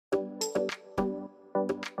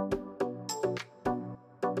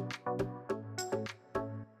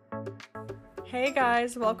Hey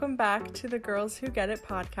guys, welcome back to the Girls Who Get It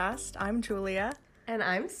podcast. I'm Julia. And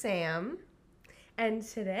I'm Sam. And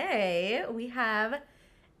today we have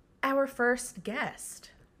our first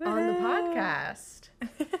guest on the podcast.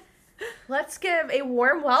 Let's give a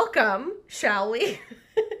warm welcome, shall we,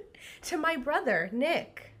 to my brother,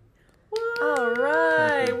 Nick. Woo! All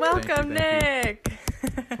right. Welcome, Thank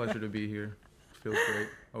you. Nick. Pleasure to be here. Feels great.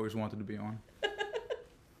 Always wanted to be on.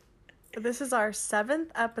 This is our 7th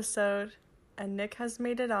episode, and Nick has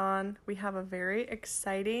made it on. We have a very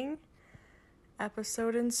exciting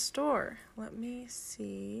episode in store. Let me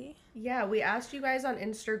see. Yeah, we asked you guys on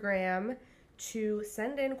Instagram to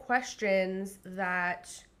send in questions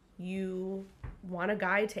that you want a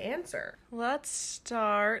guy to answer. Let's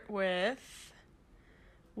start with,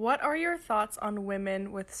 what are your thoughts on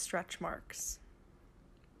women with stretch marks?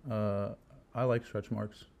 I like stretch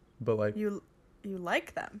marks, but like You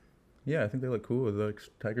like them? yeah, I think they look cool with like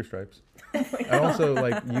tiger stripes. I also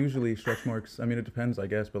like usually stretch marks. I mean, it depends, I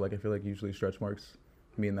guess, but like I feel like usually stretch marks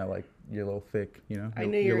mean that like you're a little thick, you know. I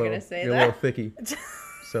knew you were gonna say you're that. a little thicky.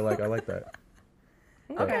 So like I like that.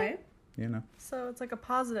 Okay. You know. So it's like a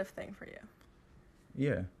positive thing for you.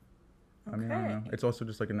 Yeah. I mean, I don't know. Okay. It's also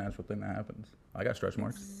just like a natural thing that happens. I got stretch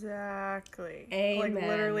marks. Exactly. Amen. Like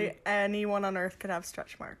literally anyone on earth could have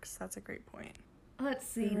stretch marks. That's a great point. Let's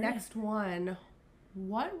see. Alright. Next one.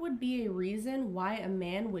 What would be a reason why a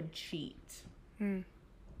man would cheat? I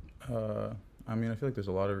mean, I feel like there's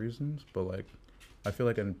a lot of reasons, but like, I feel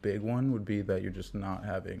like a big one would be that you're just not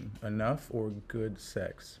having enough or good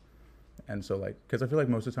sex. And so like, because I feel like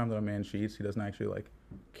most of the time that a man cheats, he doesn't actually like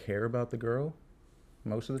care about the girl.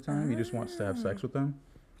 Most of the time, he just wants to have sex with them.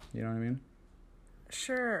 You know what I mean?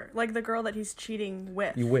 Sure. Like the girl that he's cheating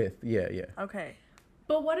with. Yeah. Okay.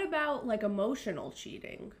 But what about like emotional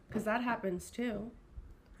cheating? Because that happens too.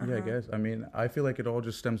 Yeah, I guess. I mean, I feel like it all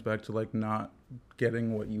just stems back to like not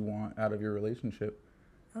getting what you want out of your relationship.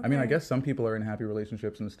 I mean, I Okay. guess some people are in happy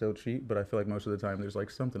relationships and still cheat, but I feel like most of the time there's like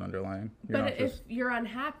something underlying. You're But not if just, you're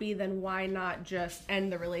unhappy, then why not just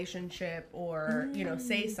end the relationship or,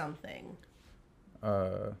 say something?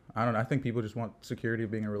 I don't know. I think people just want security of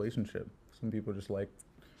being in a relationship. Some people just like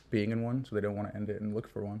being in one, so they don't want to end it and look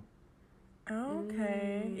for one.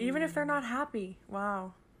 Okay. Even if they're not happy.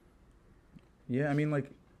 Wow. Yeah, I mean, like,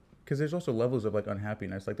 because there's also levels of like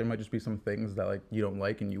unhappiness. Like, there might just be some things that like you don't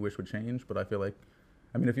like and you wish would change. But I feel like,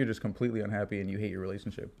 I mean, if you're just completely unhappy and you hate your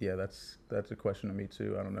relationship, yeah, that's a question to me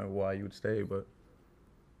too. I don't know why you would stay, but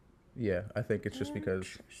yeah, I think it's just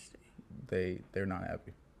because Interesting. they're not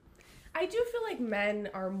happy. I do feel like men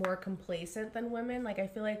are more complacent than women. Like, I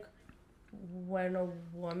feel like when a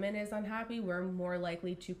woman is unhappy, we're more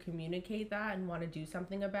likely to communicate that and want to do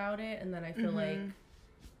something about it. And then I feel like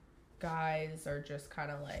guys are just kind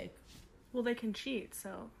of like, Well, they can cheat,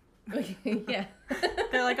 so yeah.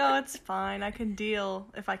 they're like, oh, it's fine. I can deal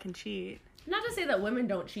if I can cheat. Not to say that women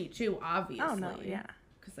don't cheat too, obviously. Oh, no, yeah.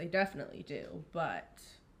 Because they definitely do. But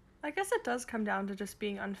I guess it does come down to just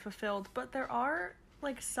being unfulfilled, but there are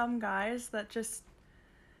like some guys that just,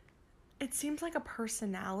 it seems like a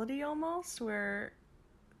personality almost where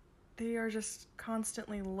they are just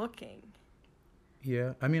constantly looking.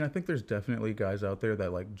 Yeah, I mean, I think there's definitely guys out there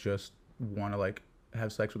that like just want to like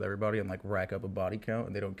have sex with everybody and like rack up a body count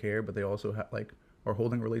and they don't care, but they also like are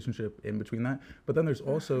holding a relationship in between that. But then there's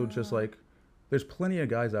also just like, there's plenty of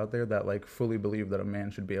guys out there that like fully believe that a man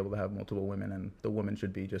should be able to have multiple women and the woman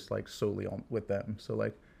should be just like solely on with them. So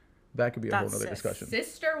like that could be a whole That's nother sick. discussion.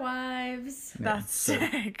 sister wives. Yeah, That's so-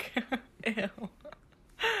 sick. Ew.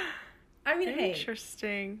 I mean, hey,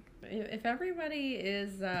 Interesting. if everybody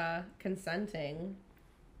is consenting,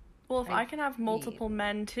 Well, if I I can have multiple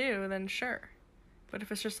men too, then sure. But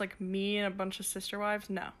if it's just like me and a bunch of sister wives,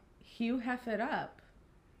 no. you hef it up.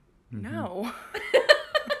 No.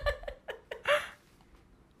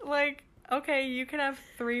 Like, okay, you can have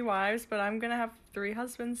 3 wives, but I'm gonna have 3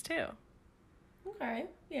 husbands too. Okay,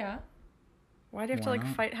 yeah. Why do you have to Why like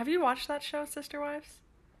not? fight? Have you watched that show, Sister Wives?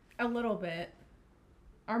 A little bit.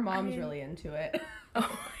 Our mom's mean- really into it.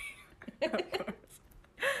 Oh, of course.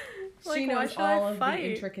 She Like, why knows should I all of fight?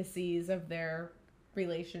 the intricacies of their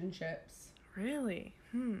relationships. Really?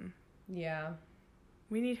 Yeah.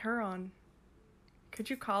 We need her on. Could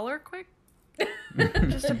you call her quick?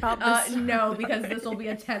 Just about this. No, because this will be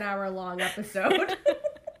a 10-hour long episode.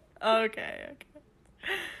 Okay.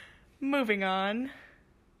 Moving on.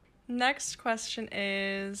 Next question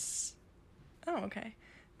is... Oh, okay.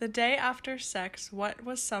 The day after sex, what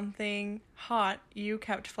was something hot you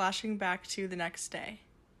kept flashing back to the next day?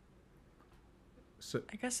 So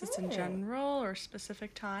I guess it's in general or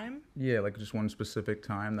specific time. yeah, like just one specific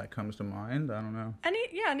time that comes to mind. I don't know.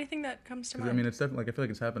 Anything that comes to 'Cause, mind. I mean, it's definitely like I feel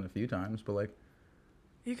like it's happened a few times, but like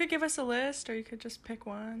You could give us a list, or you could just pick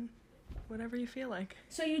one, whatever you feel like.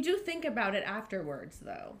 So you do think about it afterwards,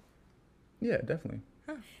 though. yeah, definitely.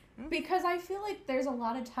 Because I feel like there's a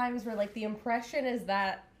lot of times where, like, the impression is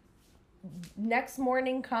that next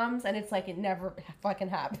morning comes and it's like it never fucking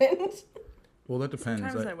happened. Well, that depends.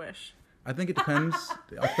 Sometimes I wish. I think it depends.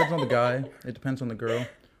 It depends on the guy. It depends on the girl.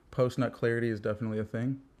 Post nut clarity is definitely a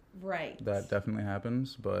thing. Right. That definitely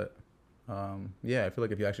happens. But yeah, I feel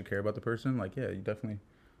like if you actually care about the person, like yeah, you definitely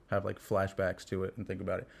have like flashbacks to it and think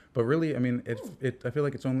about it. But really, I mean, I feel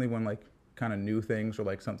like it's only when like kind of new things or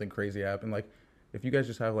like something crazy happen. Like if you guys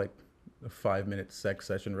just have like a 5-minute sex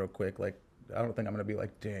session real quick, like I don't think I'm gonna be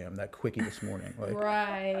like, damn, that quickie this morning. Like,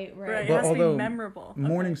 Right. Right. It But has to be although memorable.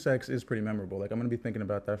 morning Okay. sex is pretty memorable. Like I'm gonna be thinking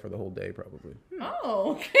about that for the whole day probably.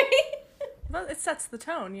 Oh, okay. Well, it sets the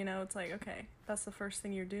tone, you know. It's like, okay, that's the first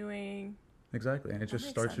thing you're doing. Exactly, and it just makes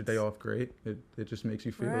starts your day sense. off great. It just makes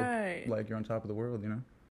you feel Right. like you're on top of the world, you know.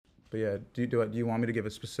 But yeah, do you want me to give a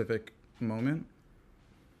specific moment?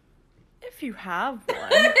 If you have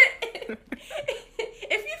one,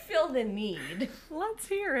 If you feel the need. let's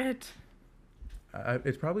hear it.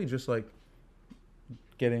 It's probably just like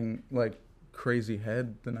getting like crazy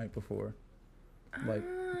head the night before, like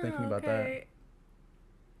thinking about that. Okay.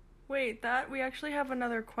 Wait, we actually have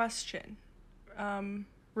another question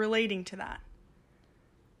relating to that.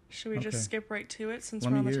 Should we Okay. just skip right to it since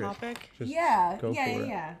Let we're me on the hear it. topic? Just Yeah. go yeah. for it.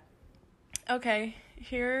 Yeah. Okay,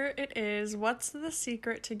 here it is. What's the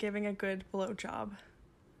secret to giving a good blowjob?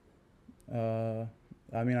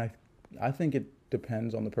 I mean, I think it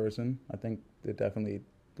depends on the person. I think it definitely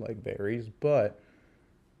like varies, but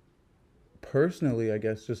personally, I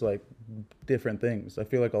guess just like different things. I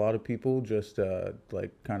feel like a lot of people just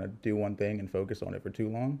like kind of do one thing and focus on it for too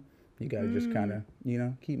long. You gotta just kind of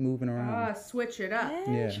keep moving around. Switch it up.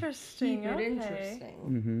 Yeah. Interesting. Keep it okay.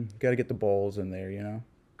 interesting. Gotta get the balls in there, you know.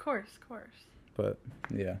 Of course. But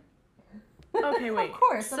yeah, Okay, wait. Of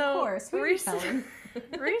course. Who are you recently, telling?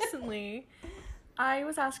 recently, I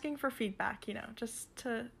was asking for feedback, you know, just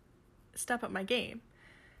to step up my game.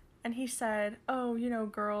 And he said, oh, you know,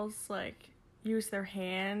 girls, like, use their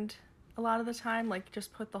hand a lot of the time, like,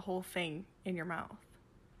 just put the whole thing in your mouth.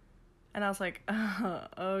 And I was like, oh,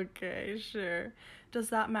 okay, sure. Does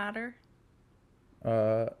that matter?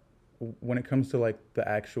 when it comes to like the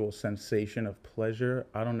actual sensation of pleasure,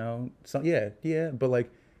 I don't know. So yeah, but like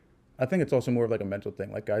I think it's also more of like a mental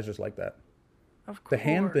thing. Like guys just like that. Of course. The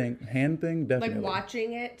hand thing definitely. Like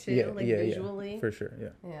watching it too, yeah, like yeah, visually. yeah, for sure, yeah.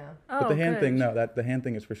 Yeah. Oh, But the hand good. thing, no, the hand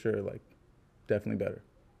thing is for sure like definitely better.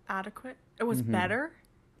 Adequate? It was Mm-hmm. better?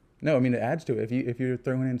 No, I mean it adds to it. If you're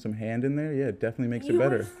throwing in some hand in there, yeah, it definitely makes it You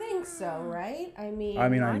better. would think so, right? I mean, I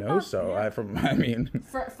I know thought- so. yeah. I mean,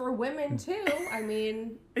 for women too. I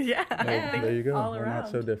mean, Yeah. I there, think there you go. all We're around. not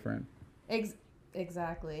so different.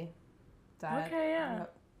 exactly. Okay, yeah.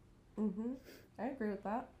 I agree with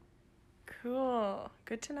that. Cool.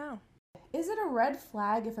 Good to know. Is it a red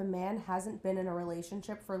flag if a man hasn't been in a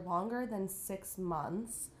relationship for longer than 6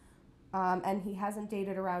 months, and he hasn't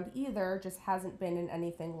dated around either, just hasn't been in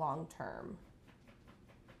anything long term?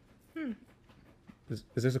 Is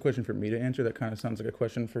this a question for me to answer? That kind of sounds like a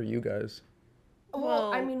question for you guys.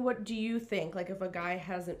 Well, I Well- mean, what do you think? Like, if a guy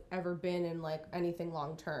hasn't ever been in like anything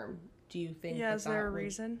long term, do you think? Yeah, that is there a that would-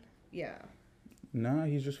 reason? Yeah. Nah,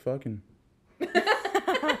 he's just fucking.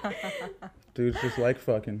 Dude's just like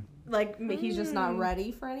fucking. Like he's just not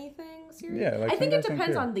ready for anything serious. Yeah, like, I think some it guys don't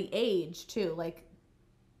depends care. on the age too. Like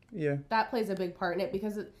Yeah. that plays a big part in it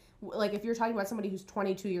because like if you're talking about somebody who's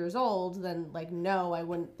 22 years old, then like no, I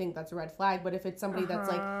wouldn't think that's a red flag. But if it's somebody that's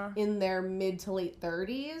like in their mid to late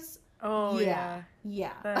 30s, Oh, yeah,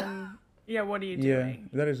 Then, yeah, what are you Yeah, doing?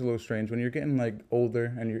 that is a little strange. When you're getting like older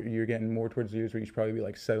and you're getting more towards the years where you should probably be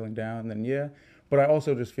like settling down, then yeah. But I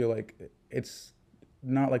also just feel like it's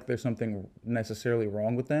not like there's something necessarily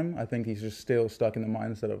wrong with them. I think he's just still stuck in the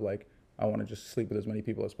mindset of like, I want to just sleep with as many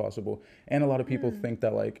people as possible. And a lot of people think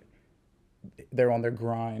that like they're on their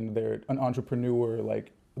grind, they're an entrepreneur,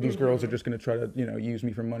 like these girls are just going to try to, use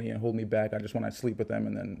me for money and hold me back. I just want to sleep with them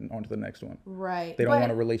and then on to the next one. right. They don't But-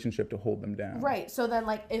 want a relationship to hold them down. Right. So then,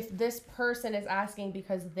 like, if this person is asking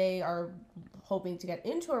because they are hoping to get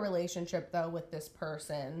into a relationship, though, with this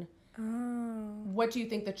person, what do you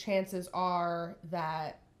think the chances are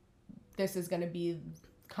that this is going to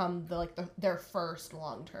become their first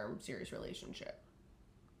long-term serious relationship?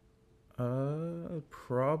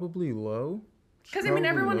 Probably low. Because, I mean,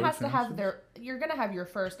 everyone low has to have chances. their... You're going to have your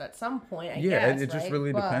first at some point, I Yeah, guess, it just right?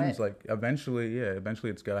 really But- depends. Like, eventually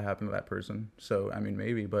it's got to happen to that person. So, I mean,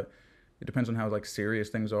 maybe, but it depends on how, like, serious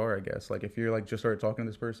things are, I guess. Like, if you're, like, just started talking to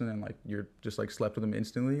this person and, like, you're just, like, slept with them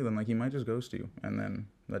instantly, then, like, he might just ghost you. And then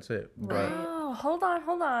that's it. Right. But, Oh, hold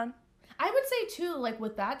on. I would say, too, like,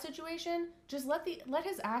 with that situation, just let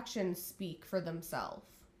his actions speak for themselves,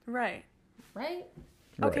 Right. right?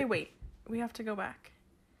 Okay, right. wait. We have to go back.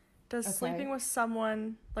 Does Okay. sleeping with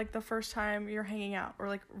someone, like, the first time you're hanging out, or,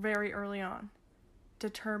 like, very early on,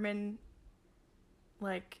 determine,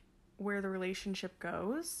 like, where the relationship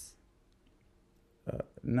goes?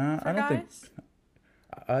 Nah, For I don't think... guys?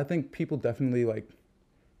 I think people definitely, like...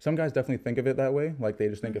 Some guys definitely think of it that way. Like, they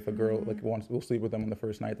just think if a girl, like, will sleep with them on the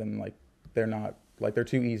first night, then, like, they're not... Like, they're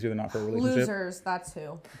too easy. They're not for a relationship. Losers, that's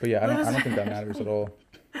who. But yeah, I don't think that matters at all.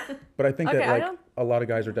 But I think Okay, that I like don't- a lot of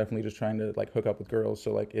guys are definitely just trying to like hook up with girls.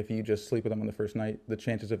 So like if you just sleep with them on the first night, the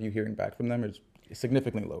chances of you hearing back from them is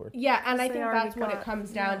significantly lower. Yeah, and I They think already that's what it got-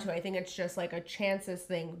 comes down yeah. to. I think it's just like a chances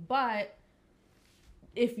thing. But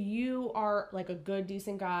if you are like a good,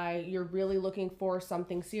 decent guy, you're really looking for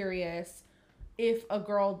something serious, if a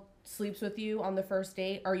girl sleeps with you on the first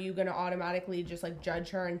date, are you going to automatically just like judge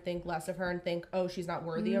her and think less of her and think, oh, she's not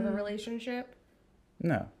worthy of a relationship?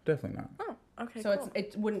 No, definitely not. Oh, okay, So cool.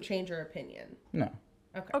 it wouldn't change your opinion. No.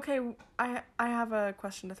 Okay, I have a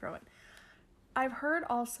question to throw in. I've heard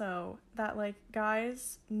also that like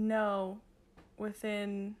guys know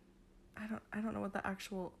within I don't know what the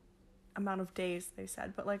actual amount of days they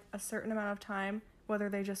said, but like a certain amount of time whether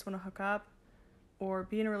they just want to hook up or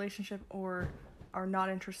be in a relationship or are not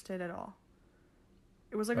interested at all.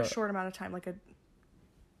 It was like a short amount of time, like a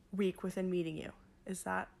week within meeting you. Is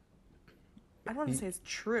that I don't want to say it's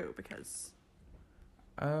true because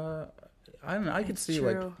I don't know. I could It's see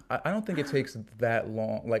true. like I don't think it takes that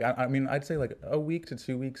long. Like I mean I'd say like a week to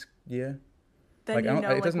 2 weeks. Yeah. then Like you I don't. know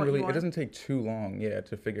It like doesn't what you really. It want. doesn't take too long. Yeah,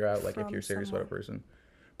 to figure out like if From you're serious about a someone. person.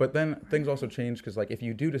 But then things also change because like if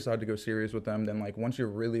you do decide to go serious with them, then like once you're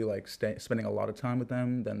really like spending a lot of time with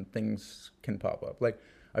them, then things can pop up. Like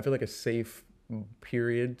I feel like a safe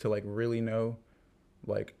period to like really know,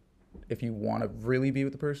 like if you want to really be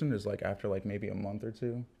with the person is like after like maybe a month or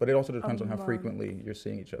two. But it also depends on how month. frequently you're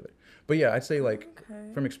seeing each other. But yeah, I'd say like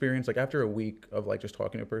Okay. from experience, like after a week of like just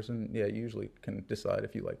talking to a person, yeah, you usually can decide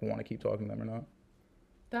if you like want to keep talking to them or not.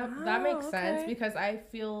 That Oh, makes sense okay. because I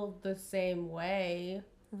feel the same way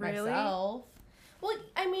Really? myself. Well,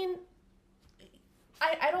 I mean,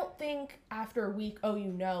 I don't think after a week, oh, you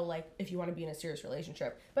know, like if you want to be in a serious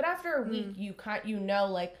relationship, but after a week, you know,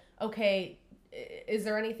 like, okay, is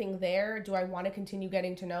there anything there? Do I want to continue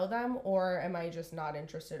getting to know them, or am I just not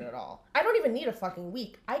interested at all? I don't even need a fucking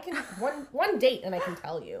week. I can one date and I can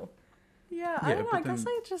tell you. Yeah, I Yeah, don't know. but I guess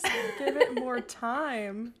then- I just give it more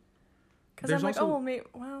time. Because I'm There's like,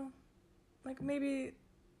 also- maybe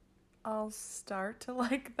I'll start to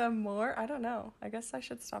like them more. I don't know. I guess I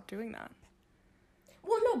should stop doing that.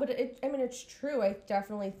 Well, no, but I mean, it's true. I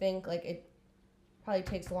definitely think like it probably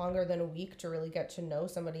takes longer than a week to really get to know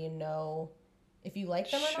somebody and know if you like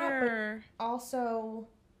them or not. Sure. But also,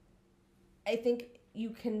 I think you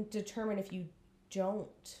can determine if you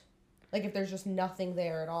don't. Like if there's just nothing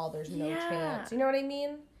there at all, there's no Yeah. chance. You know what I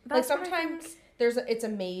mean? That's like what I sometimes it's a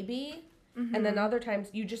maybe, and then other times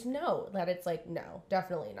you just know that it's like no,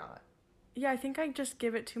 definitely not. Yeah, I think I just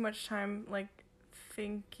give it too much time, like,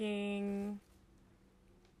 thinking...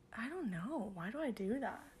 I don't know. Why do I do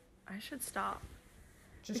that? I should stop.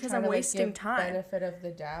 Just Because trying I'm to, like, wasting give time. Benefit of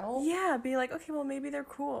the doubt. Yeah, be like, okay, well, maybe they're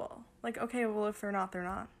cool. Like, okay, well, if they're not, they're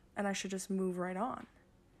not. And I should just move right on.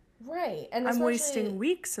 Right, and I'm especially wasting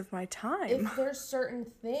weeks of my time. if there's certain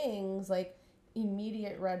things like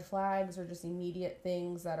immediate red flags or just immediate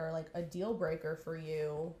things that are like a deal breaker for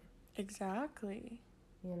you, Exactly.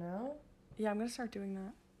 you know, Yeah, I'm gonna start doing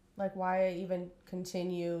that. like why even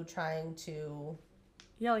continue trying to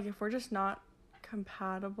Yeah, like, if we're just not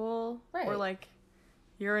compatible, or, Right. like,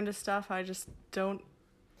 you're into stuff I just don't...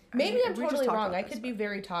 maybe mean, I'm we just totally talked wrong. about I this, could be but-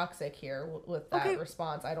 very toxic here with that Okay.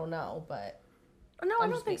 response. I don't know, but No, I I'm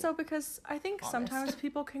don't just think being so, because I think honest. sometimes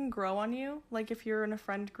people can grow on you. Like, if you're in a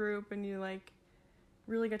friend group and you, like,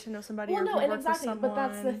 really get to know somebody, well, or no, you and work exactly, with but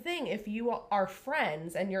that's the someone. thing. If you are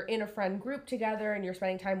friends and you're in a friend group together and you're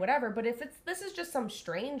spending time, whatever. But if this is just some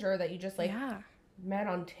stranger that you just like Yeah. met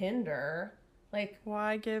on Tinder, like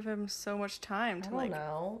Why give him so much time I to, don't like...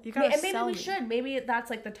 know. you gotta And maybe sell we me. should. Maybe that's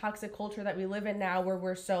like the toxic culture that we live in now, where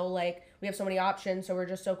we're so like we have so many options, so we're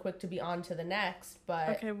just so quick to be on to the next. But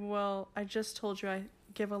Okay, well, I just told you I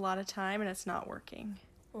give a lot of time and it's not working.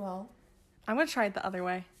 well, I'm gonna try it the other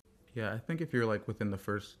way. Yeah, I think if you're like within the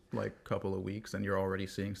first like couple of weeks and you're already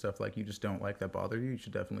seeing stuff like you just don't like that bother you, you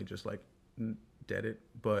should definitely just like dead it.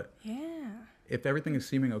 But Yeah. if everything is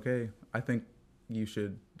seeming okay, I think you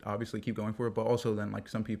should obviously keep going for it. But also then like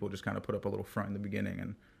some people just kind of put up a little front in the beginning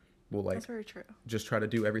and will like That's very true. just try to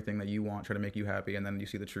do everything that you want, try to make you happy, and then you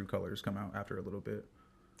see the true colors come out after a little bit.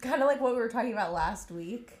 Kind of like what we were talking about last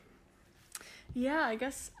week. Yeah, I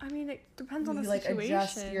guess, I mean, it depends on You the like situation.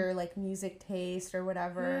 adjust your like music taste or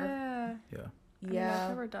whatever. Yeah. Yeah. I mean, Yeah. I've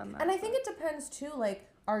never done that. And I think it depends too, like,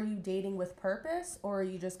 are you dating with purpose or are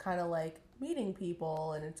you just kind of like meeting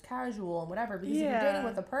people and it's casual and whatever? Because if you're dating Yeah.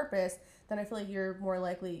 with a purpose, then I feel like you're more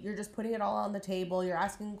likely, you're just putting it all on the table, you're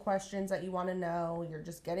asking questions that you want to know, you're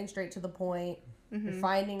just getting straight to the point, you're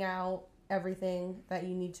finding out everything that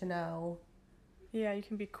you need to know. Yeah, you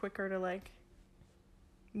can be quicker to like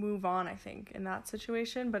move on, I think, in that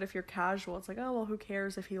situation. But if you're casual, it's like, oh well, who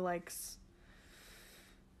cares if he likes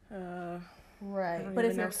I Right. don't But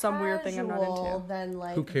even if know, you're some weird thing I'm not casual, into. then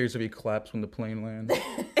like Who cares if he claps when the plane lands?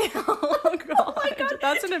 Oh god.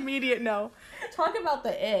 That's an immediate no. talk about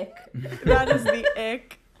the ick. That is the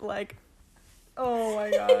ick. Like, oh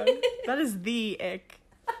my god. That is the ick.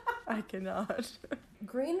 I cannot.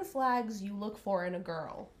 Green flags you look for in a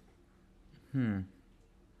girl.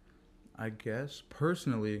 I guess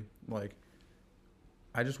personally, like,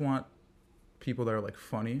 I just want people that are like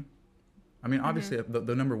funny. I mean, obviously,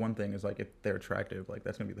 the number one thing is like if they're attractive, like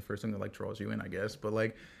that's gonna be the first thing that like draws you in, I guess. But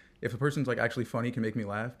like, if a person's like actually funny, can make me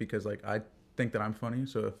laugh because like I think that I'm funny.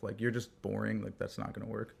 So if like you're just boring, like that's not gonna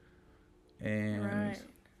work. And Right.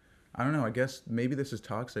 I don't know. I guess maybe this is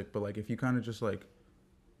toxic, but like if you kind of just like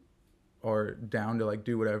are down to like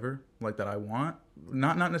do whatever like that I want,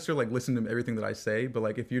 not necessarily like listen to everything that I say, but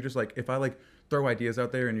like if you're just like if I like throw ideas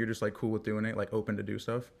out there and you're just like cool with doing it, like open to do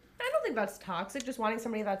stuff. I don't think that's toxic, just wanting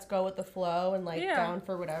somebody that's go with the flow and like Yeah. down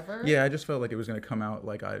for whatever. Yeah, I just felt like it was gonna come out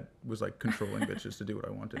like I was like controlling bitches to do what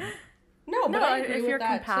I wanted. No, but No, I agree if with you're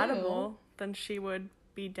that compatible, then she would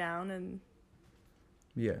be down and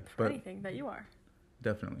Yeah, for but anything that you are.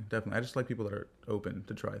 definitely. I just like people that are open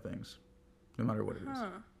to try things, no matter what it is. Huh.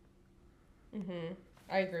 too. Mhm.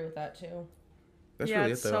 I agree with that too. That's yeah,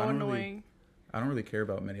 really it's it though. so annoying. I don't really care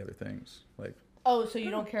about many other things. Like Oh, so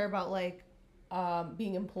you don't care about like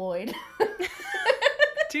being employed?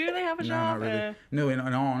 Do they have a no, job? not really. No, in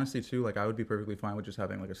all honesty too, like I would be perfectly fine with just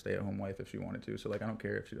having like a stay-at-home wife if she wanted to. So like I don't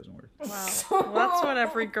care if she doesn't work. Wow. Well, that's what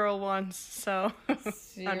every girl wants, so I'm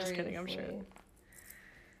just kidding, I'm sure. Seriously.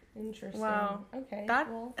 Interesting. Wow. Okay.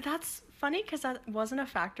 well, That's funny because that wasn't a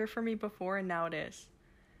factor for me before and now it is.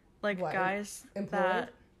 Like What, guys employed?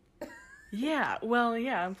 that Yeah, well,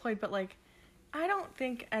 yeah, employed, but like I don't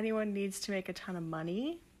think anyone needs to make a ton of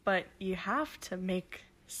money, but you have to make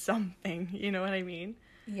something, you know what I mean?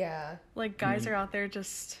 yeah. Like guys are out there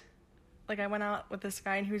just like I went out with this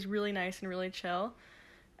guy and he was really nice and really chill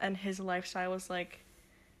and his lifestyle was like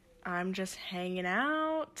I'm just hanging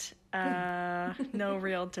out, no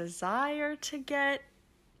real desire to get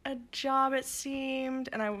a job it seemed,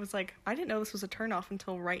 and I was like I didn't know this was a turnoff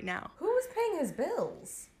until right now. Who was paying his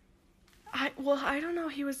bills? I don't know,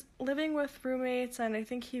 he was living with roommates and I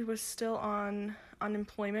think he was still on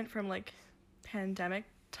unemployment from like pandemic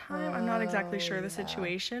time. I'm not exactly sure the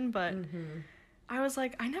situation, but I was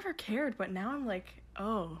like I never cared, but now I'm like,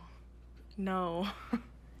 oh no.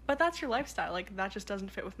 But that's your lifestyle, like that just doesn't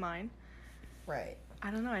fit with mine. Right.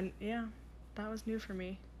 I don't know, and yeah, that was new for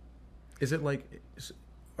me. Is it like,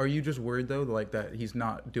 are you just worried though, like that he's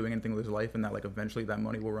not doing anything with his life and that like eventually that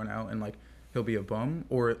money will run out and like he'll be a bum?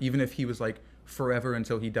 Or even if he was like forever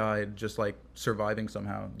until he died, just like surviving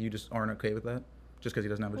somehow, you just aren't okay with that? Just because he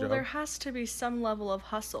doesn't have a Well, job? there has to be some level of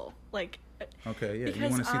hustle, like Okay, yeah, you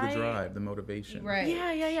because want to see the I- drive, the motivation. Right.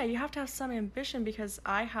 yeah, you have to have some ambition because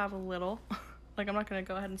I have a little. Like I'm not gonna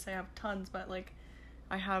go ahead and say I have tons, but like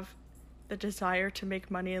I have the desire to make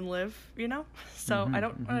money and live, you know. So I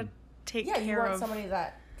don't want to take Yeah, you care want of. somebody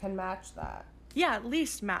that can match that. Yeah, at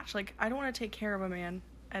least match. Like I don't want to take care of a man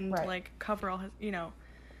and Right. like cover all his, you know.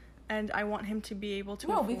 And I want him to be able to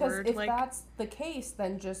No, afford because if like that's the case,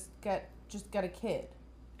 then just get a kid.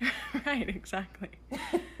 right, exactly.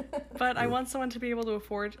 But I want someone to be able to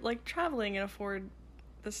afford like traveling and afford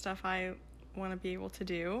the stuff I want to be able to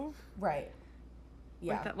do. Right.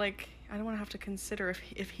 Yeah. Like that, like I don't want to have to consider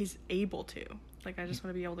if he's able to. Like I just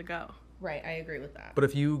want to be able to go. Right. I agree with that. But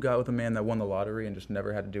if you got with a man that won the lottery and just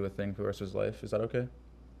never had to do a thing for the rest of his life, is that okay?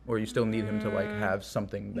 Or you still need him to like have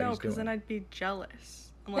something that No, he's because doing? then I'd be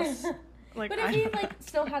jealous. Unless like But I if he don't know. like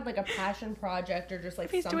still had like a passion project or just like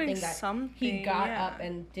If he's something doing that he something, got yeah. up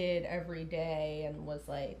and did every day and was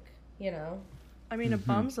like, you know. I mean, a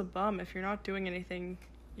bum's a bum. If you're not doing anything,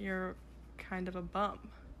 you're kind of a bum.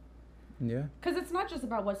 Yeah. Because it's not just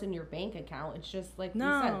about what's in your bank account. It's just, like you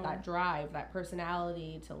No. said, that drive, that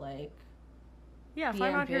personality to, like, Yeah, if be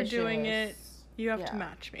I'm out here doing it, ambitious. you have to Yeah.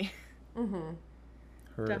 match me. Mm-hmm.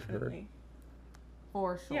 Heard. Definitely.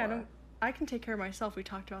 For sure. Yeah, I can take care of myself. We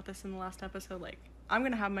talked about this in the last episode. Like, I'm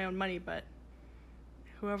going to have my own money, but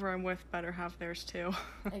whoever I'm with better have theirs too.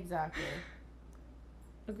 Exactly.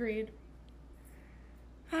 Agreed.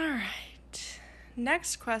 All right.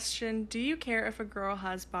 Next question. Do you care if a girl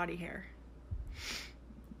has body hair?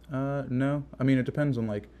 No. I mean, it depends on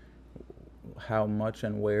like how much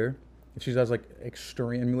and where. If she has like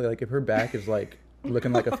extremely, like if her back is like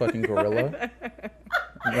looking like a fucking gorilla,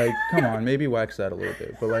 like come on, maybe wax that a little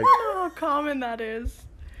bit. But like, Oh, how common that is.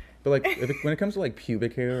 but like when it comes to like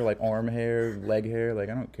pubic hair, like arm hair, leg hair, like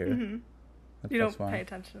I don't care. Mm-hmm. You That's don't fine. pay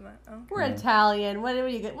attention to that. Oh. We're Italian. What are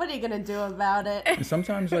you gonna do about it? And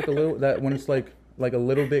sometimes like a little that when it's like a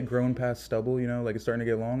little bit grown past stubble, you know, like it's starting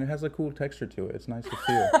to get long. It has a cool texture to it. It's nice to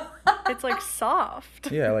feel. It's like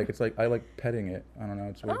soft. Yeah, like it's like I like petting it. I don't know.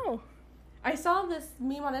 It's weird. Oh. I saw this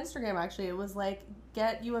meme on Instagram, actually. It was like,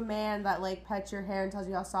 get you a man that, like, pets your hair and tells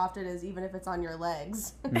you how soft it is, even if it's on your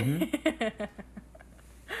legs. Mm-hmm.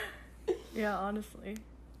 Yeah, honestly.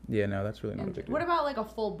 Yeah, no, that's really not a big deal. What about, like, a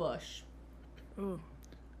full bush? Ooh.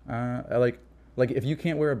 I like if you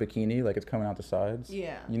can't wear a bikini, like it's coming out the sides.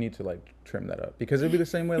 Yeah. You need to like trim that up because it'd be the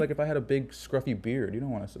same way like if I had a big scruffy beard, you don't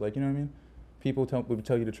want to like, you know what I mean? People would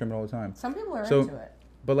tell you to trim it all the time. Some people are So- into it.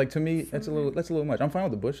 But like to me, that's a little much. I'm fine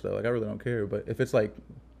with the bush though. Like I really don't care. But if it's like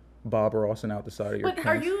Bob Rossing out the side of your But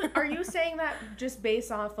pants, are you saying that just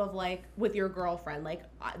based off of, like, with your girlfriend? Like,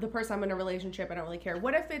 the person I'm in a relationship, I don't really care.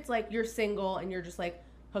 What if it's, like, you're single and you're just, like,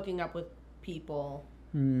 hooking up with people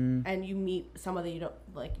and you meet someone that you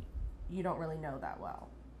don't really know that well?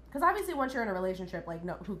 Because obviously once you're in a relationship, like,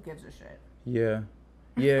 no, who gives a shit? Yeah,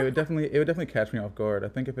 it would definitely catch me off guard. I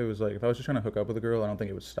think if it was like if I was just trying to hook up with a girl, I don't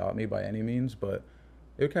think it would stop me by any means, but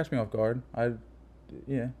it would catch me off guard.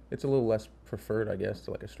 It's a little less preferred, I guess,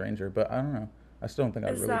 to like a stranger, but I don't know. I still don't think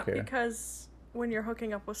I'd Is really that care. because when you're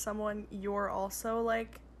hooking up with someone, you're also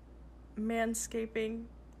like manscaping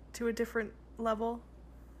to a different level?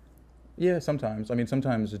 Yeah, sometimes. I mean,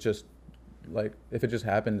 sometimes it's just like if it just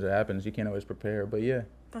happens, it happens. You can't always prepare, but yeah.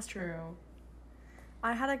 That's true.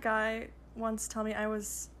 I had a guy once tell me I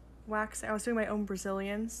was doing my own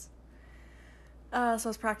Brazilians. So I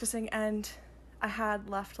was practicing and I had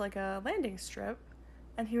left like a landing strip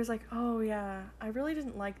and he was like, "Oh yeah, I really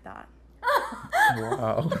didn't like that."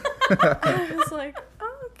 Wow. I was like,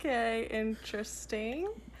 "Okay, interesting."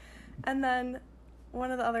 And then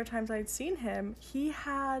one of the other times I'd seen him, he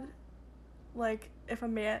had like if a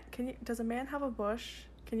man does a man have a bush?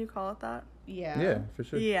 Can you call it that? Yeah. Yeah, for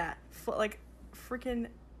sure. Yeah, like freaking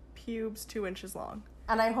pubes 2 inches long.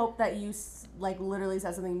 And I hope that you, like, literally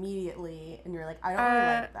said something immediately and you're like, I don't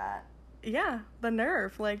really like that. Yeah, the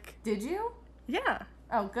nerve. Like, Did you? yeah.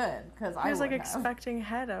 Oh, good, because I He was like would have. expecting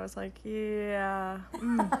head. I was like, yeah.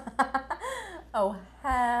 Oh, hell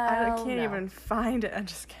I can't no. even find it. I'm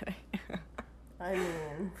just kidding. I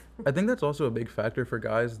mean, I think that's also a big factor for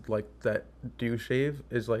guys like that do shave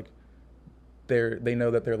is like they know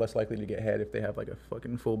that they're less likely to get head if they have like a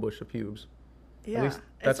fucking full bush of pubes. Yeah, At least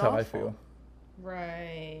that's it's how I awful. feel.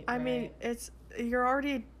 right. I mean, right. you're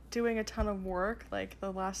already doing a ton of work. Like,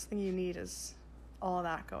 the last thing you need is all of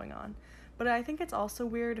that going on. But I think it's also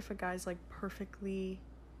weird if a guy's like perfectly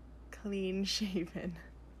clean shaven.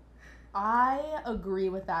 I agree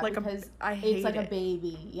with that Like because I hate it's like a it.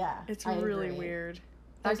 baby. Yeah, It's I really agree. weird.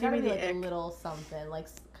 There's That gave gotta me be the like ick. a little something, like,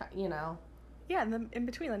 you know. Yeah, and then in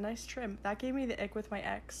between, a nice trim. That gave me the ick with my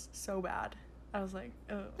ex so bad. I was like,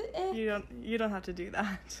 oh, The ick. you don't have to do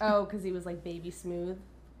that. Oh, because he was like baby smooth.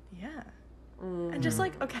 Yeah. Mm. And just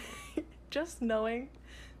like, okay, just knowing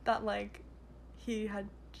that like he had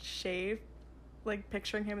shaved, like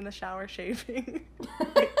picturing him in the shower shaving,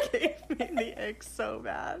 like, gave me the ick so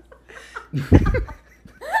bad.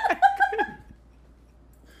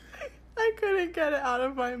 I couldn't get it out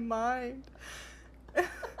of my mind.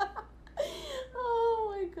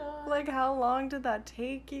 Oh my god. Like, how long did that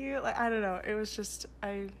take you? Like, I don't know. It was just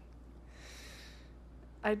I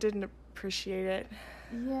didn't appreciate it.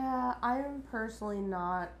 Yeah, I'm personally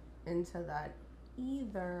not into that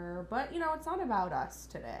either. But, you know, it's not about us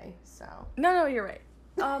today, so. No, you're right.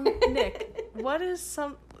 Nick, what is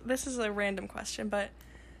this is a random question, but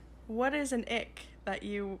what is an ick that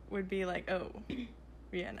you would be like, oh,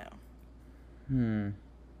 yeah, no.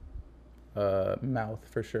 Mouth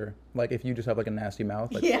for sure. Like if you just have like a nasty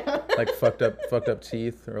mouth, like Yeah. like fucked up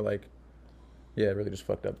teeth, or like Yeah, really just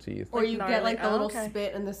fucked up teeth. Or you get gnarly. like the Oh, little okay.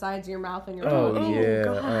 spit in the sides of your mouth and you're Oh, Oh, yeah.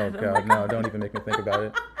 God. Oh god, no! Don't even make me think about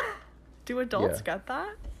it. Do adults Yeah. get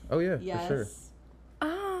that? Oh yeah, yes. for sure.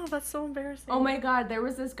 Oh, that's so embarrassing. Oh my god, there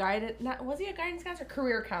was this was he a guidance counselor?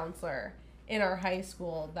 Career counselor in our high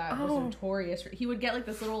school that was Oh. notorious. He would get like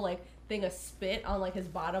this little like thing of spit on like his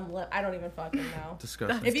bottom lip. I don't even fucking know.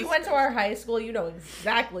 Disgusting. If you went to our high school, you know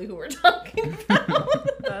exactly who we're talking about.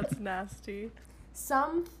 That's nasty.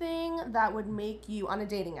 Something that would make you, on a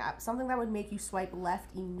dating app, something that would make you swipe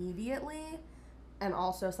left immediately, and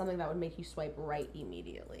also something that would make you swipe right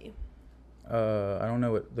immediately. I don't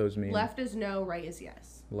know what those mean. Left is no, right is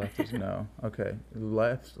yes. Left is no. Okay.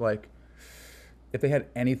 Left, like, if they had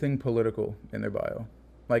anything political in their bio,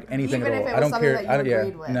 like anything Even at if all. it I was don't something care. that you yeah,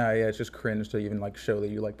 agreed with. no, yeah, it's just cringe to even like show that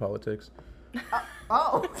you like politics.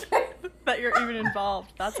 Oh, okay. That you're even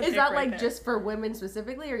involved. That's a Is ick that right like there. just for women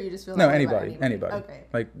specifically, or you just feel No, that way about anybody. Okay.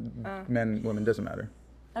 Like men, women, doesn't matter.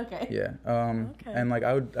 Okay. Yeah. Okay. And like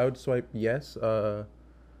I would swipe yes.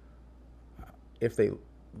 If they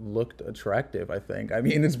looked attractive, I think. I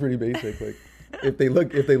mean, it's pretty basic. Like, if they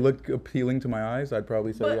look appealing to my eyes, I'd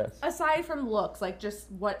probably say But yes. aside from looks, like just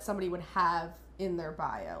what somebody would have in their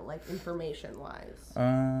bio, like information wise.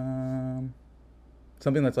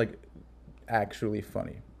 Something that's like actually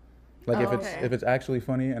funny. Like Oh, if it's actually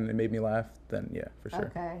funny and it made me laugh, then yeah, for sure.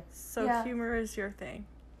 Okay. So Yeah. humor is your thing.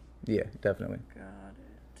 Yeah, definitely. Got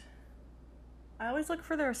it. I always look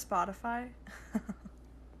for their Spotify.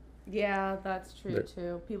 Yeah, that's true There-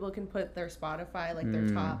 too. People can put their Spotify, like their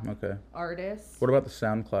top Okay. artists. What about the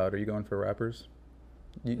SoundCloud? Are you going for rappers?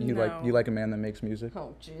 You No. like a man that makes music?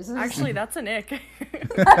 Oh, Jesus. Actually, that's an ick.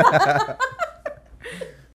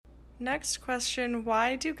 Next question.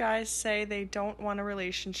 Why do guys say they don't want a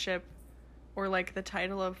relationship or like the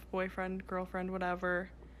title of boyfriend, girlfriend, whatever,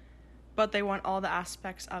 but they want all the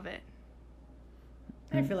aspects of it?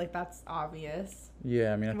 I feel like that's obvious.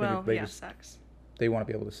 Yeah, I mean, I think Well, they yeah, just sex. they want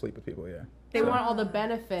to be able to sleep with people. Yeah. They want all the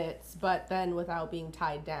benefits, but then without being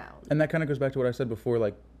tied down. And that kind of goes back to what I said before.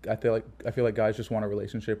 Like, I feel like guys just want a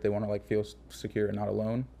relationship. They want to like feel secure and not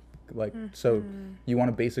alone. Like, so you want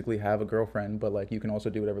to basically have a girlfriend, but like you can also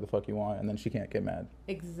do whatever the fuck you want, and then she can't get mad.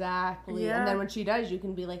 Exactly. Yeah. And then when she does, you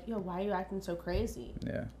can be like, yo, why are you acting so crazy?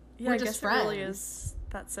 Yeah. Yeah, We're I just guess it really friends. is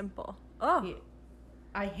that simple. Oh. Yeah.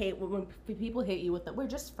 I hate when people hit you with that. We're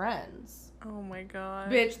just friends. Oh my god.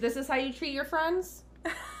 Bitch, this is how you treat your friends?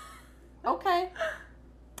 Okay.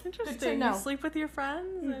 Interesting. know. You sleep with your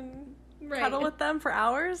friends and Right. cuddle with them for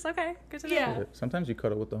hours? Okay, good to know. Yeah. Sometimes you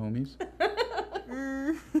cuddle with the homies.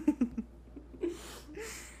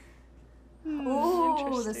 Mm.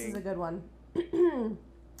 Ooh, this is Interesting. a good one.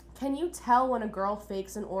 Can you tell when a girl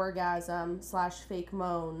fakes an orgasm / fake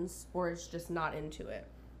moans or is just not into it?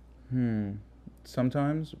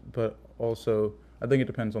 Sometimes, but also I think it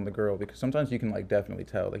depends on the girl, because sometimes you can like definitely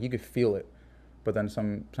tell, like you could feel it, but then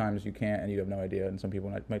sometimes you can't and you have no idea, and some people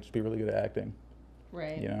might just be really good at acting,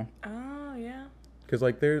 Right. you know? Oh, yeah. Because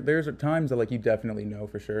like there's times that like you definitely know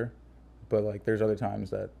for sure, but like there's other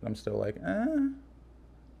times that I'm still like,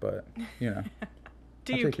 but you know.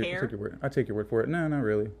 Do I'll you take your- care? I take your word for it. No, not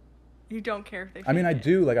really. You don't care if they I mean, I fake it?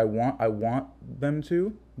 do. Like, I want them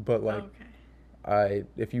to, but like, Okay.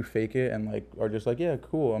 if you fake it and like are just like, yeah,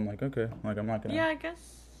 cool. I'm like, okay. Like, I'm not gonna. Yeah, I guess.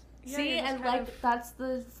 Yeah, See, you're just and kind like of- that's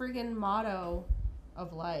the freaking motto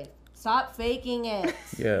of life. Stop faking it.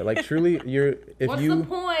 Yeah, like truly, What's the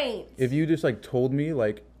point? if you just like told me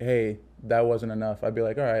like, hey, that wasn't enough, I'd be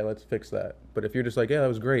like, all right, let's fix that. But if you're just like, yeah, that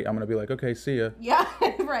was great, I'm gonna be like, okay, see ya. Yeah,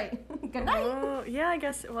 right. Good night. Oh, yeah, I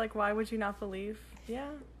guess, like, why would you not believe? Yeah.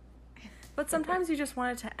 But sometimes you just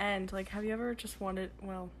want it to end. Like, have you ever just wanted,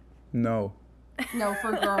 well... No. No,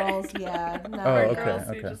 for girls, yeah. No. Oh, for okay, girls,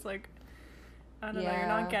 you okay. just, like, I don't know, you're Yeah.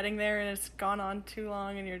 not getting there and it's gone on too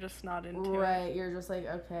long and you're just not into it. Right, you're just like,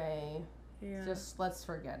 okay, Yeah. just let's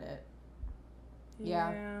forget it.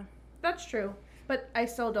 Yeah. That's true. But I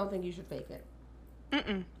still don't think you should fake it.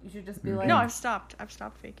 Mm-mm. You should just be like, No, I've stopped. I've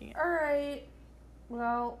stopped faking it. all right,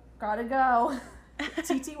 well, gotta go.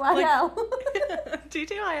 TTYL.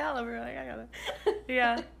 TTYL, everyone. I got it.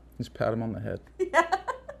 Yeah. Just pat him on the head. Yeah.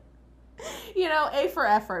 You know, A for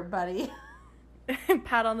effort, buddy.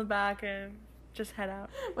 Pat on the back and just head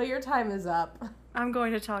out. But your time is up. I'm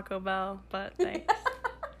going to Taco Bell, but thanks.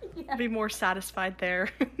 Yeah. Be more satisfied there.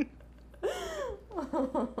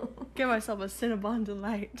 Give myself a Cinnabon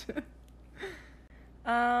delight.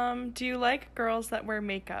 Do you like girls that wear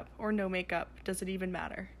makeup or no makeup? Does it even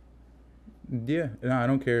matter? Yeah, no, I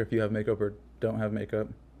don't care if you have makeup or don't have makeup.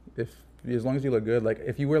 As long as you look good. Like,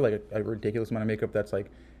 if you wear like a ridiculous amount of makeup that's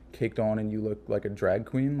like caked on and you look like a drag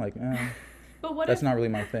queen, like, But what That's if not really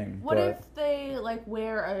my thing. what but if they like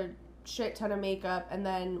wear a shit ton of makeup and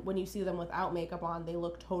then when you see them without makeup on, they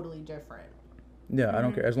look totally different? yeah, I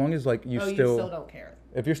don't care. As long as like you You still still don't care.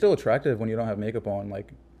 if you're still attractive when you don't have makeup on,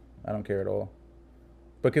 like I don't care at all.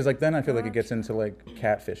 Because like then I feel like it gets into like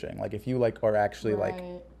catfishing. Like if you like are actually like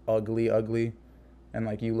Right. ugly, and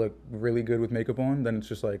like you look really good with makeup on, then it's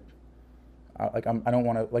just like, I don't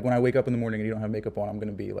want to like when I wake up in the morning and you don't have makeup on, I'm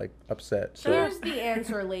gonna be like upset. So Here's the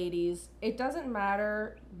answer, ladies. It doesn't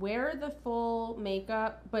matter. Wear the full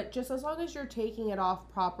makeup, but just as long as you're taking it off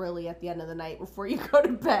properly at the end of the night before you go to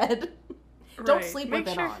bed. Don't Right. sleep Make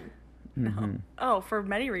with sure- it on. mhm. Oh, for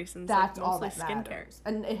many reasons. That's like all mostly that matters.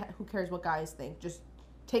 And who cares what guys think? Just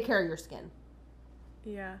take care of your skin.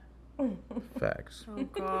 Yeah. Facts. Oh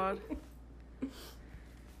God.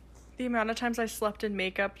 The amount of times I slept in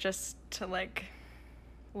makeup just to like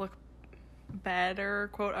look better,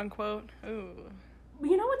 quote unquote. Ooh.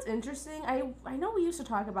 You know what's interesting? I know we used to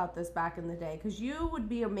talk about this back in the day because you would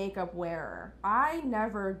be a makeup wearer. I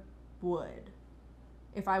never would.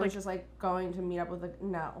 If I was Like- just like going to meet up with a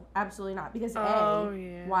no, absolutely not. Because Oh,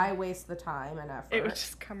 yeah. why waste the time and effort? It would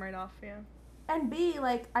just come right off, yeah. And B,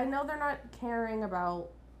 like I know they're not caring about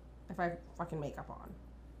if I have fucking makeup on.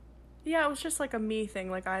 Yeah, it was just like a me thing.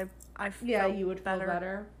 Like I Yeah, felt you would feel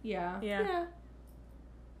better. Yeah. Yeah.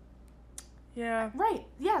 Yeah. Right.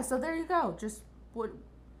 Yeah. So there you go. Just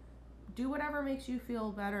do whatever makes you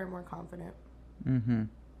feel better and more confident. Mhm.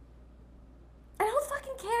 And who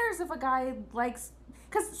fucking cares if a guy likes?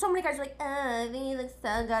 Because so many guys are like, I think he looks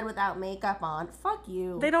so good without makeup on. Fuck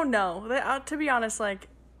you. They don't know. They, to be honest, like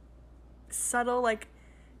subtle, like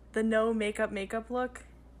the no makeup look.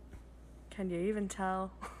 Can you even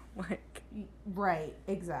tell? Like, Right.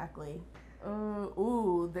 Exactly.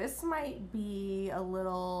 Ooh, this might be a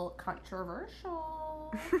little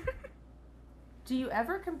controversial. Do you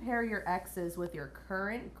ever compare your exes with your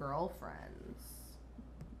current girlfriends?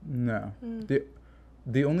 No.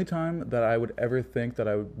 The only time that I would ever think that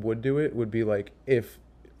I would do it would be like if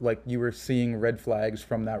like you were seeing red flags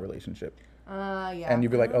from that relationship. Yeah. And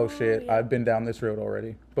you'd be like, oh shit, yeah. I've been down this road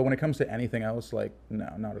already. But when it comes to anything else, like, no,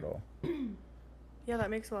 not at all. yeah, that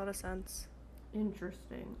makes a lot of sense.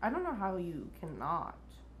 Interesting. I don't know how you cannot.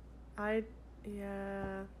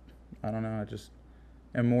 Yeah. I don't know. I just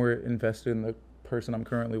am more invested in the person I'm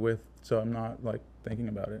currently with, so I'm not like thinking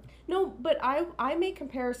about it. No, but I make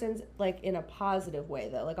comparisons like in a positive way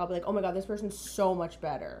though. Like I'll be like, oh my god, this person's so much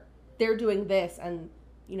better. They're doing this, and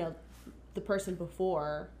you know, the person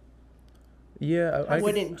before Yeah, I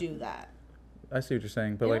wouldn't do that. I see what you're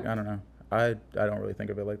saying, but like Yeah. I don't know. I don't really think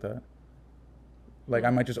of it like that. Like I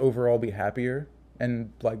might just overall be happier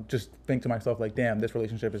and like just think to myself like, damn, this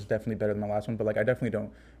relationship is definitely better than my last one. But like I definitely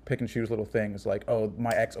don't pick and choose little things like, oh,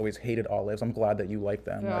 my ex always hated olives. I'm glad that you like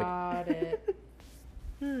them. Like Got it.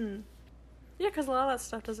 Yeah, because a lot of that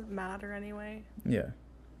stuff doesn't matter anyway. yeah.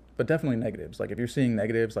 But definitely negatives. Like if you're seeing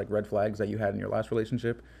negatives, like red flags that you had in your last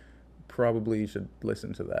relationship, probably you should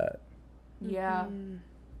listen to that. Yeah.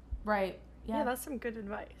 Right. Yeah, Yeah. that's some good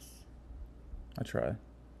advice. I try.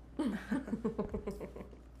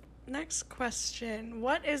 Next question.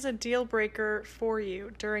 What is a deal breaker for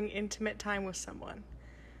you during intimate time with someone?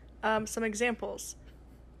 Some examples.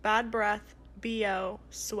 Bad breath, BO,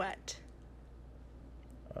 sweat.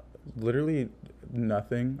 Literally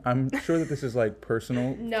nothing. I'm sure that this is like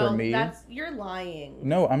personal No, for me. you're lying.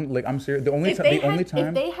 No, I'm serious. The only If time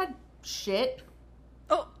if they had shit,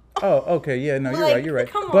 Oh, Oh, okay, yeah, no, you're Like, right, you're right.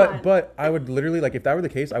 come but on. but I would literally like if that were the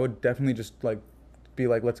case, I would definitely just like be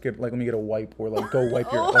like, let me get a wipe or like go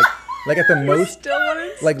wipe your like at the most still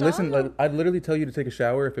wouldn't like stop? listen, like, I'd literally tell you to take a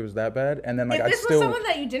shower if it was that bad, and then like if I'd this still was someone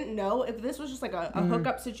that you didn't know, if this was just like a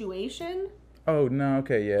hookup situation, oh no,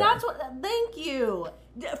 okay, yeah, that's what. Thank you.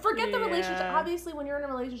 Forget the relationship. Yeah. Obviously, when you're in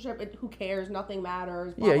a relationship, who cares? Nothing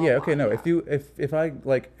matters. Blah, yeah, blah, yeah, blah. okay, no, Yeah. if I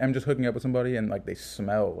like am just hooking up with somebody and like they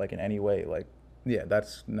smell like in any way, like yeah,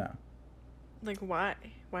 that's no, Like, why?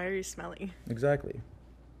 Why are you smelling? exactly.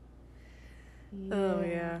 Oh,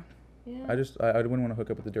 yeah. Yeah. I wouldn't want to hook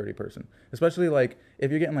up with a dirty person, especially like if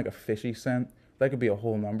you're getting like a fishy scent. That could be a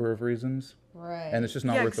whole number of reasons. Right. And it's just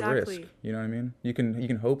not Yeah, worth the risk. exactly. You know what I mean? You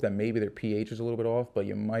can hope that maybe their pH is a little bit off, but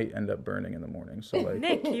you might end up burning in the morning. So like,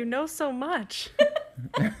 Nick, you know so much.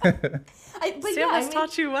 but Sam yeah, has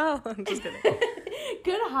taught you well. I'm just kidding.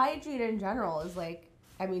 good hygiene in general is like,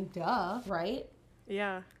 I mean, duh, right?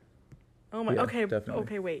 Yeah. Oh my. Yeah, okay. definitely.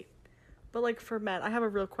 Okay. Wait. But like for men, I have a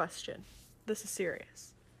real question. This is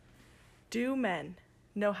serious. Do men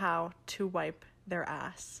know how to wipe their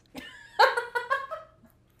ass?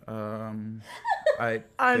 I'm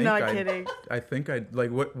I'm not kidding. I think I like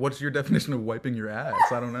what's your definition of wiping your ass?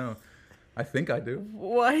 I don't know. I think I do.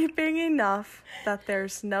 Wiping enough that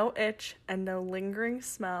there's no itch and no lingering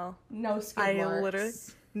smell. No skid I marks. literally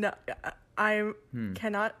no. I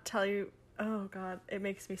cannot tell you. Oh God, it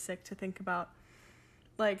makes me sick to think about,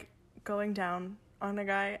 like, going down on a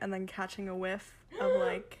guy and then catching a whiff of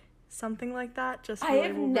like something like that. Just I really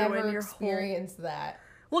have will never ruin your experienced that.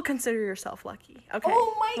 Well, consider yourself lucky. Okay.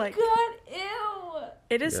 Oh my Like, god, ew.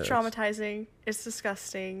 It is Yes. traumatizing. It's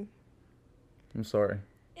disgusting. I'm sorry.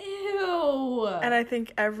 Ew. And I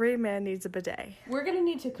think every man needs a bidet. We're gonna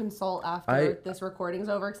need to consult after this recording's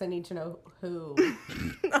over because I need to know who.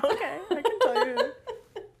 Okay, I can tell you.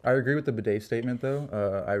 I agree with the bidet statement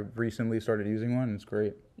though. I recently started using one and it's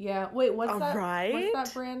great. Yeah. Wait, what's that? Alright.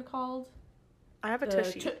 What's that brand called? I have a The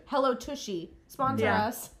Tushy. Hello Tushy. Sponsor Yeah.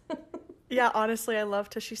 us. Yeah, honestly, I love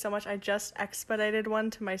Tushy so much. I just expedited one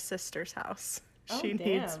to my sister's house. Oh, She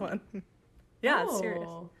needs damn. one. Yeah, it's serious.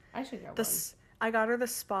 I should get I got her the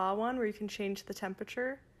spa one where you can change the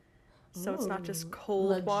temperature. So it's not just Ooh,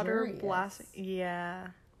 cold water luxurious. blasting. Yeah.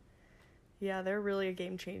 Yeah, they're really a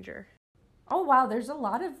game changer. one. Oh wow, there's a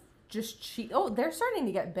lot of just cheat. Oh, they're starting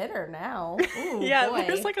to get bitter now. Ooh, Yeah, boy.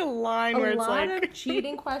 there's like a line where A it's lot like of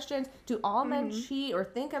cheating questions. Do all men cheat or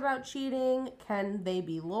think about cheating? Can they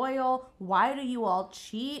be loyal? Why do you all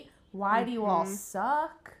cheat? Why do you all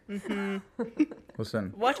suck?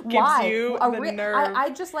 Listen, what gives Why? you A the re- nerve? I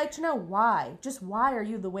just like to know why. Just why are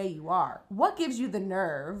you the way you are? What gives you the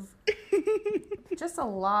nerve? Just a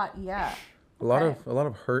lot, yeah. a lot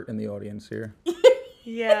of hurt in the audience here.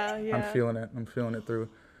 Yeah, yeah. I'm feeling it. I'm feeling it through.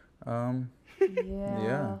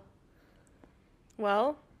 Yeah.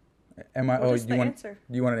 Well, Am I? what Oh, is the you want? answer?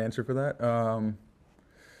 Do you want an answer for that?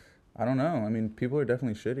 I don't know. I mean, people are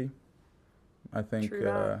definitely shitty. I think True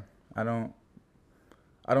that. I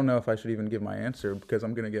don't know if I should even give my answer because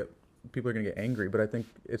people are gonna get angry. But I think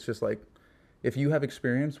it's just like, if you have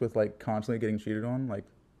experience with like constantly getting cheated on, like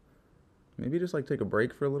maybe just like take a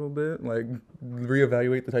break for a little bit, like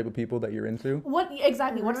reevaluate the type of people that you're into. What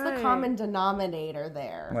exactly? What's the Right. common denominator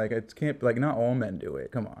there? Like it can't like not all men do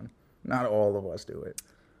it. Come on, not all of us do it.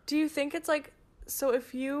 Do you think it's like, so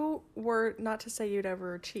if you were, not to say you'd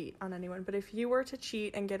ever cheat on anyone, but if you were to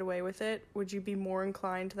cheat and get away with it, would you be more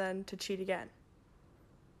inclined then to cheat again?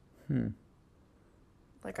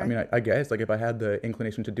 Like I mean, I guess like if I had the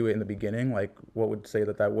inclination to do it in the beginning, like what would say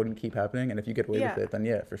that wouldn't keep happening? And if you get away Yeah. with it, then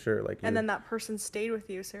yeah, for sure. Like and then that person stayed with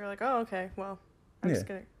you, so you're like, oh, okay, well, I'm just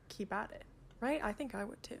gonna keep at it, right? I think I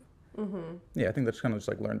would too. yeah, I think that's kind of just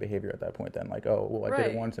like learned behavior at that point. Then like, oh, well, I did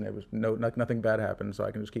Right. it once and it was nothing bad happened, so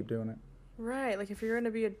I can just keep doing it. Right, like if you're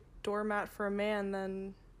gonna be a doormat for a man,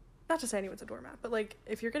 then, not to say anyone's a doormat, but like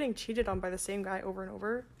if you're getting cheated on by the same guy over and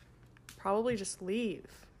over, probably just leave,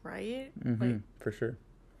 right? Like, For sure.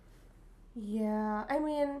 Yeah, I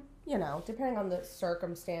mean, you know, depending on the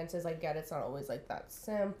circumstances, I get it's not always like that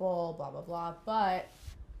simple, blah blah blah. But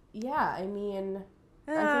yeah, I mean,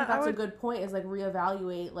 I Yeah, think that's would- a good point. Is like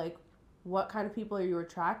reevaluate like what kind of people are you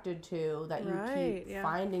attracted to that you Right, keep yeah.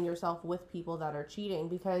 finding yourself with people that are cheating,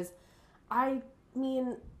 because I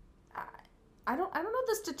mean, I don't know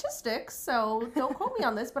the statistics, so don't quote me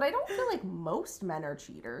on this, but I don't feel like most men are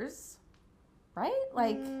cheaters, right?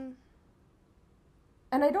 Like.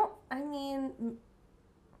 And I mean,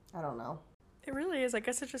 I don't know. It really is. I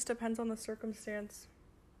guess it just depends on the circumstance.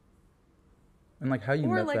 And like how you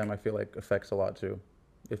Or, met like- them, I feel like affects a lot too.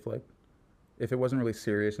 If it wasn't really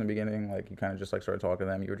serious in the beginning, like you kind of just like started talking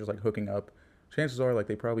to them, you were just like hooking up. Chances are like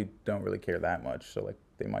they probably don't really care that much, so like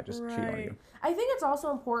they might just cheat on Right. you. I think it's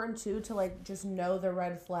also important too to like just know the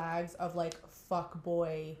red flags of like fuck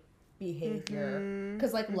boy behavior,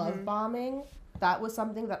 because like love bombing, that was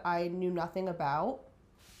something that I knew nothing about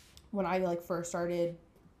when I like first started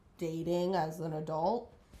dating as an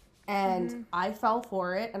adult, and I fell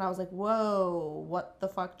for it, and I was like, whoa, what the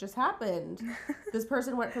fuck just happened? This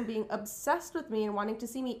person went from being obsessed with me and wanting to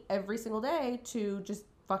see me every single day to just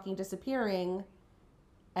fucking disappearing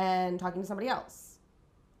and talking to somebody else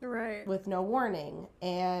Right. with no warning.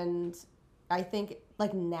 And I think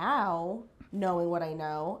like now, knowing what I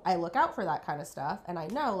know, I look out for that kind of stuff, and I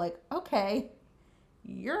know like, okay,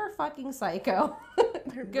 you're a fucking psycho.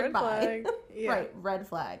 Goodbye. flag. Yeah. Right, red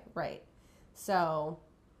flag, right. So,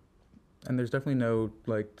 And there's definitely no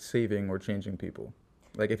like saving or changing people.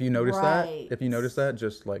 Like if you notice Right. that,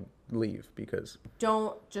 just like leave because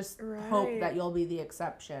don't just hope Right. that you'll be the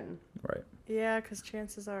exception. right. Yeah, because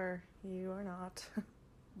chances are you are not.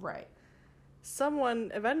 Right.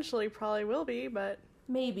 Someone eventually probably will be, but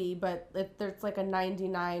Maybe, but there's like a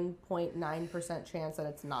 99.9% chance that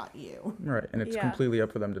it's not you. Right. And it's Yeah. completely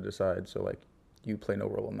up for them to decide. So like you play no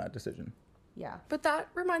role in that decision. Yeah. But that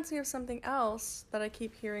reminds me of something else that I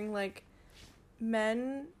keep hearing, like,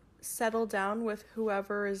 men settle down with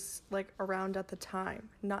whoever is like around at the time,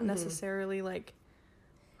 not necessarily like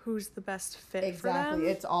who's the best fit for them. Exactly.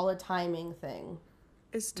 It's all a timing thing.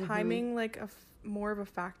 Is timing like more of a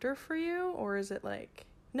factor for you, or is it like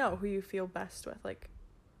no, who you feel best with? Like,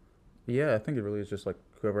 Yeah, I think it really is just like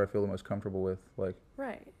whoever I feel the most comfortable with. Like,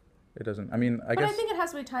 right. it doesn't. I mean, I But guess. I think it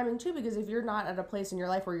has to be timing too, because if you're not at a place in your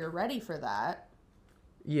life where you're ready for that.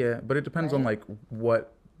 Yeah, but it depends on Right. like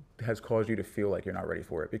what has caused you to feel like you're not ready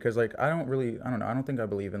for it. Because like I don't know. I don't think I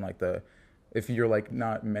believe in like if you're like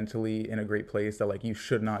not mentally in a great place that like you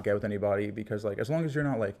should not get with anybody, because like as long as you're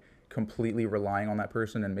not like completely relying on that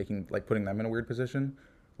person and putting them in a weird position,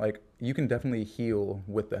 like you can definitely heal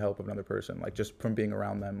with the help of another person, like just from being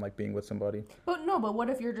around them, like being with somebody. But what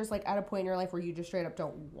if you're just like at a point in your life where you just straight up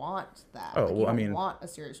don't want that? Oh, Like, you well, I don't mean- want a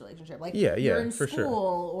serious relationship. Like Yeah, you're in for sure.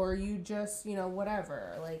 school or you just,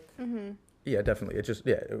 whatever. Like Yeah, definitely. It's just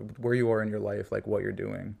where you are in your life, like what you're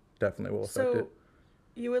doing, definitely will affect So it.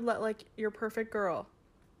 you would let like your perfect girl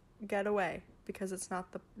get away because it's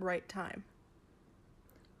not the right time.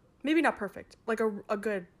 Maybe not perfect, like a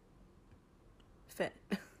good fit.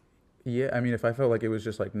 Yeah, I mean, if I felt like it was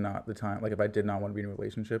just like not the time, like if I did not want to be in a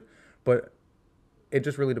relationship, but it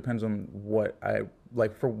just really depends on what I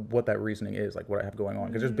like for what that reasoning is, like what I have going on.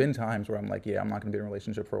 Because there's been times where I'm like, yeah, I'm not going to be in a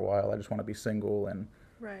relationship for a while. I just want to be single and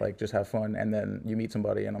Right. like just have fun. And then you meet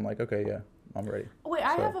somebody, and I'm like, okay, yeah, I'm ready. wait,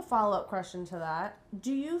 I So- have a follow-up question to that.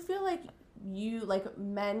 Do you feel like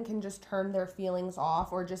men can just turn their feelings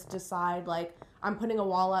off or just decide like I'm putting a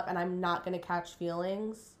wall up and I'm not going to catch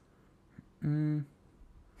feelings?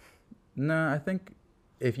 No, I think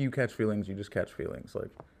if you catch feelings, you just catch feelings.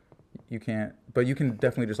 Like you can't, but you can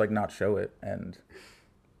definitely just like not show it and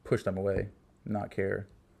push them away, not care.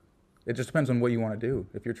 It just depends on what you want to do.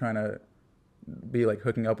 If you're trying to be like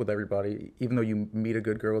hooking up with everybody, even though you meet a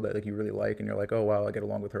good girl that like you really like and you're like, oh wow, I get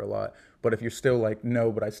along with her a lot. But if you're still like,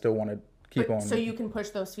 no, but I still want to keep on. So you can push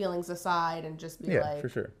those feelings aside and just be Yeah, like, for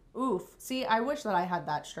sure. oof. See, I wish that I had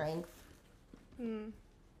that strength. I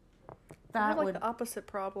That have like would. the opposite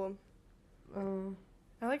problem. Mm.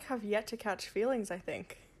 I like have yet to catch feelings, I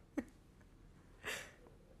think.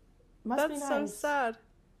 Must That's be nice. so sad.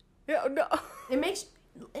 Yeah, no. It makes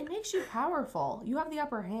you powerful. You have the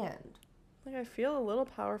upper hand. Like I feel a little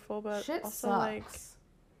powerful, but Shit also sucks.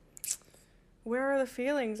 like where are the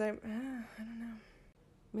feelings? I don't know.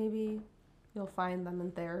 Maybe you'll find them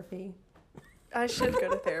in therapy. I should go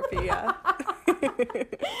to therapy, yeah.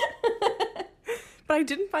 But I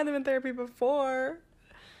didn't find them in therapy before.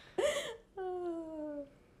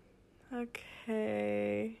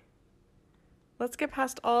 Okay. Let's get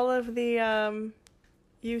past all of the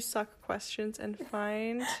you suck questions and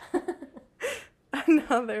find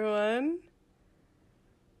another one.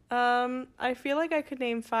 I feel like I could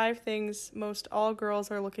name 5 things most all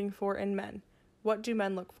girls are looking for in men. What do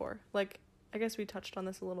men look for? Like, I guess we touched on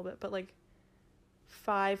this a little bit, but like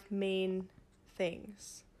 5 main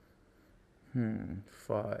things.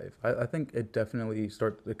 5. I think it definitely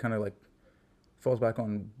it kind of like falls back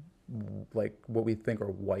on like what we think are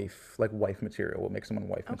wife material, what makes someone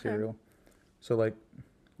wife Okay. material. So like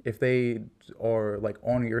if they are like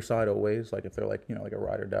on your side always, like if they're like, like a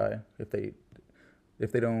ride or die, if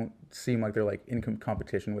they don't seem like they're like in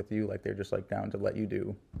competition with you, like they're just like down to let you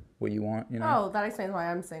do what you want, Oh, that explains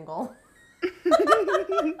why I'm single.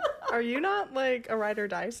 Are you not like a ride or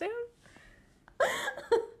die soon?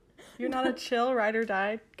 You're not a chill ride or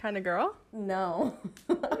die kind of girl? No.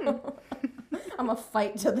 I'm a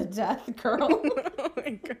fight to the death girl. Oh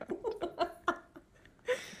my god.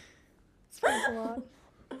 Explains a lot.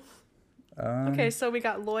 Okay, so we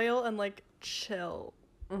got loyal and like chill.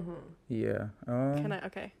 Yeah.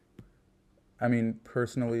 Okay. I mean,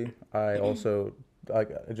 personally, I also like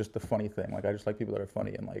just the funny thing. Like I just like people that are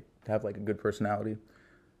funny and like have like a good personality.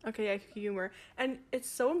 Okay, yeah, humor. And it's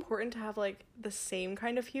so important to have like the same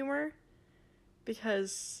kind of humor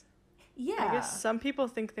because Yeah. I guess some people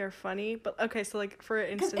think they're funny, but okay, so like for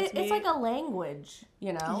Because instance, it's like a language,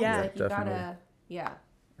 Yeah. It's like Yeah, you definitely. gotta, yeah.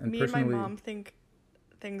 And me and my personally, mom think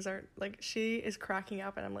things are like she is cracking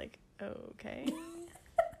up and I'm like, okay.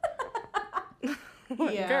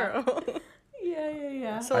 What Yeah. girl?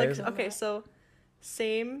 Yeah. So like I- okay, so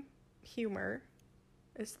same humor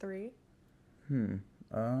is 3.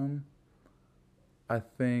 I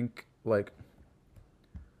think like,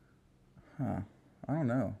 I don't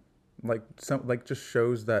know, like some like just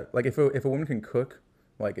shows that like if a woman can cook,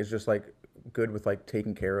 like is just like good with like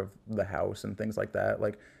taking care of the house and things like that.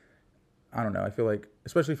 Like I don't know, I feel like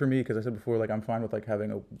especially for me because I said before like I'm fine with like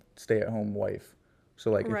having a stay-at-home wife. So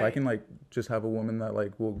like if I Right. can like just have a woman that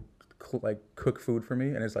like will like cook food for me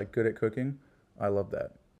and is like good at cooking, I love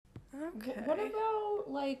that. Okay. What about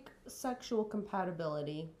like sexual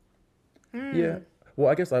compatibility? Yeah. Well,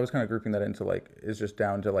 I guess I was kind of grouping that into like it's just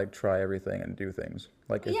down to like try everything and do things.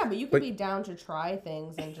 Like if, Yeah, but you could be down to try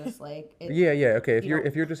things and just like it. yeah, yeah, okay. you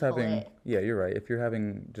If you're don't just having click. yeah, you're right. If you're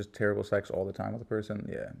having just terrible sex all the time with a person,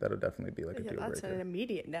 yeah, that'll definitely be like a Yeah, deal that's breaker. an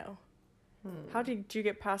immediate no. How did you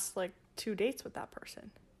get past like 2 dates with that person?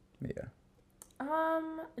 Yeah.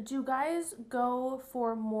 Do guys go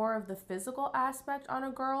for more of the physical aspect on a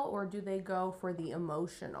girl, or do they go for the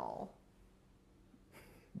emotional?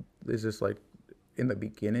 Is this like in the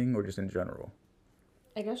beginning or just in general?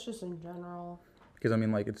 I guess just in general. Because I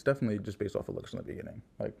mean, like it's definitely just based off of looks in the beginning.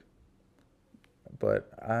 Like,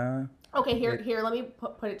 but Okay, here. Let me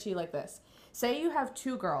put it to you like this. Say you have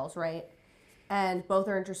 2 girls, right? And both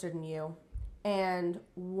are interested in you, and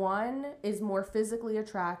one is more physically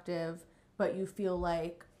attractive, but you feel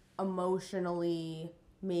like emotionally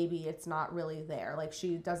maybe it's not really there. Like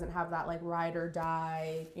she doesn't have that like ride or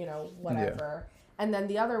die, whatever. And then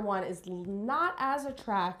the other one is not as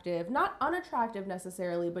attractive, not unattractive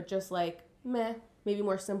necessarily, but just like meh, maybe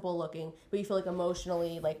more simple looking, but you feel like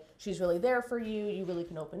emotionally like she's really there for you, you really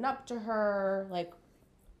can open up to her, like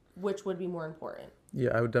which would be more important?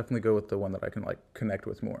 yeah, I would definitely go with the one that I can like connect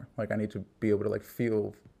with more. Like I need to be able to like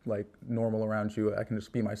feel like normal around you. I can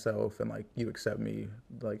just be myself and like you accept me,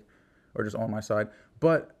 like, or just on my side.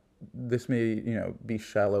 But this may be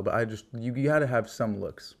shallow, but you gotta have some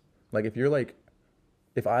looks. Like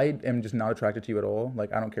if I am just not attracted to you at all,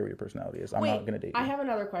 like I don't care what your personality is, I'm not gonna date you. I have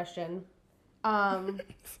another question.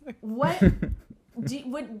 What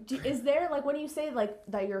is there like when you say like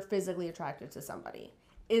that you're physically attracted to somebody?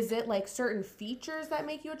 Is it like certain features that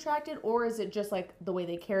make you attracted, or is it just like the way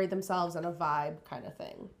they carry themselves and a vibe kind of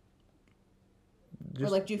thing? Or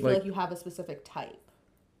like do you feel like you have a specific type?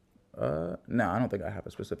 No, I don't think I have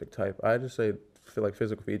a specific type. I just feel like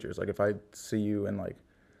physical features. Like if I see you and like,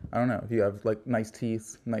 I don't know, if you have like nice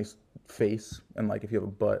teeth, nice face, and like if you have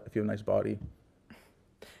a butt, if you have a nice body.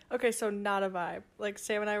 Okay, so not a vibe. Like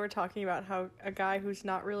Sam and I were talking about how a guy who's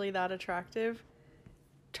not really that attractive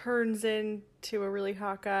turns into a really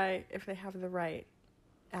hot guy if they have the right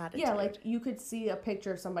attitude. Yeah, like you could see a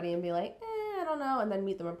picture of somebody and be like, I don't know, and then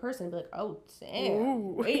meet them in person and be like, oh, damn,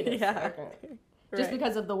 Ooh, wait a yeah. second. Just Right.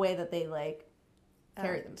 because of the way that they like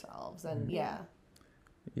carry themselves and Yeah,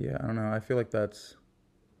 I don't know. I feel like that's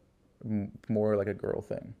more like a girl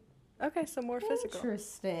thing. Okay, so more physical.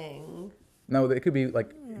 Interesting. No, it could be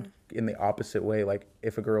like in the opposite way. Like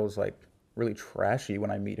if a girl's like really trashy when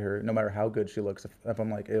I meet her, no matter how good she looks, if I'm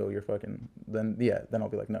like, ew, you're fucking, then I'll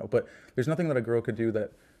be like, no. But there's nothing that a girl could do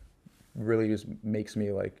that really just makes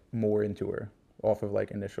me like more into her off of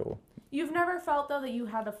like initial. You've never felt though that you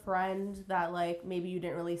had a friend that like maybe you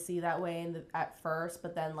didn't really see that way at first,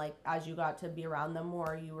 but then like as you got to be around them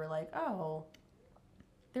more, you were like, oh,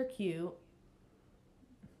 they're cute.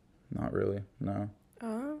 Not really, no.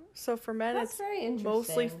 So for men, That's it's very interesting.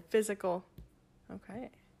 mostly physical. Okay.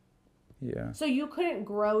 Yeah. So you couldn't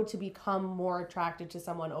grow to become more attracted to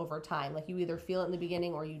someone over time. Like you either feel it in the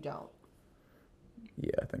beginning or you don't.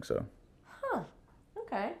 Yeah, I think so. Huh.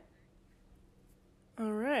 Okay.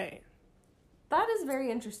 All right. That is very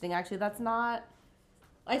interesting, actually. That's not...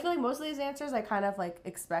 I feel like most of these answers I kind of, like,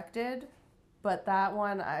 expected. But that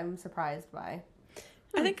one I'm surprised by.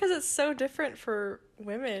 I think because it's so different for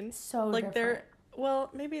women. So like different. Well,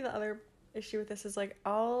 maybe the other issue with this is like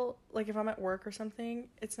if I'm at work or something,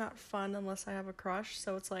 it's not fun unless I have a crush.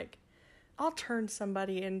 So it's like I'll turn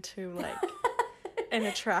somebody into like an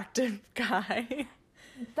attractive guy.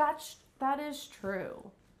 That is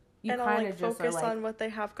true. You and I'll like focus on what they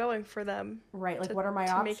have going for them. Right, like what are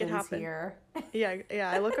my options make it happen. here?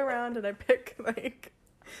 Yeah. I look around and I pick like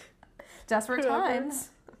Desperate whoever. times.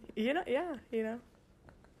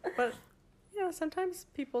 But sometimes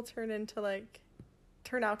people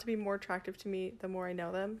turn out to be more attractive to me the more I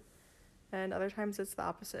know them, and other times it's the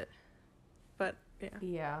opposite. But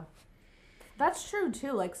Yeah. That's true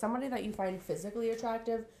too. Like somebody that you find physically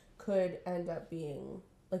attractive could end up being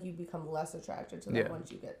like you become less attracted to them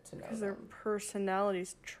once you get to know them. Because their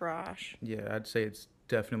personality's trash. Yeah, I'd say it's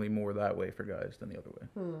definitely more that way for guys than the other way.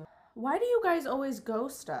 Why do you guys always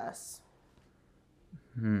ghost us?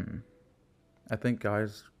 I think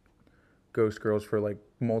guys ghost girls for like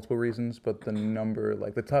multiple reasons, but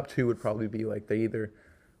the top two would probably be like they either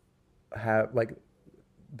have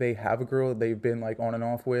a girl they've been like on and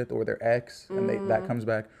off with, or their ex and that comes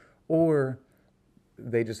back, or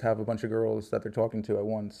they just have a bunch of girls that they're talking to at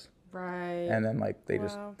once. Right. And then like they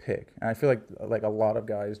just pick. And I feel like a lot of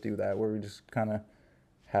guys do that, where we just kind of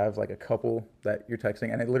have like a couple that you're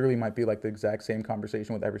texting, and it literally might be like the exact same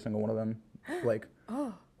conversation with every single one of them, like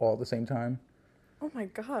all at the same time. Oh my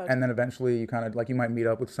God. And then eventually you kind of like, you might meet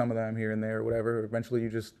up with some of them here and there or whatever. Eventually you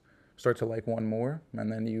just start to like one more,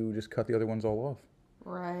 and then you just cut the other ones all off.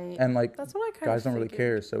 Right. And like, That's what I kind guys of don't really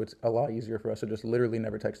figured. care, so it's a lot easier for us to just literally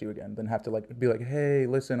never text you again than have to like be like, hey,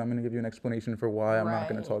 listen, I'm gonna give you an explanation for why I'm not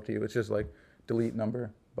gonna Right. talk to you. It's just like delete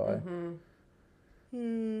number, bye.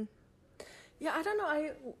 Yeah, I don't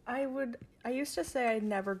know. I used to say I'd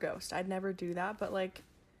never ghost. I'd never do that, but like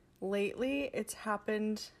lately it's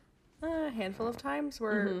happened a handful of times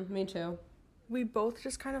where Me too. we both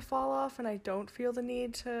just kind of fall off and I don't feel the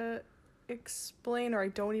need to explain, or I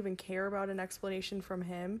don't even care about an explanation from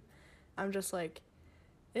him. I'm just like,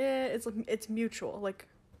 it's mutual. Like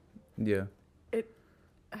Yeah.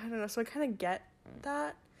 I don't know. So I kind of get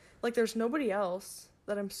that. Like there's nobody else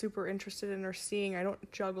that I'm super interested in or seeing. I don't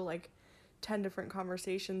juggle like 10 different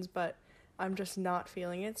conversations, but I'm just not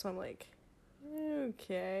feeling it. So I'm like,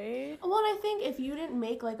 okay. Well, and I think if you didn't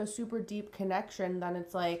make like a super deep connection, then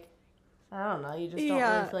it's like, I don't know, you just don't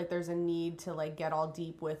Yeah. really feel like there's a need to like get all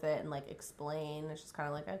deep with it and like explain. It's just kind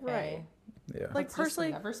of like, okay, Right. Yeah. Like let's just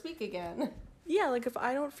personally, never speak again. yeah, like if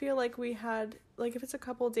I don't feel like we had, like if it's a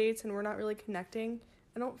couple dates and we're not really connecting,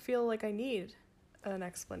 I don't feel like I need an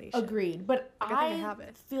explanation. Agreed. But Like, I think I have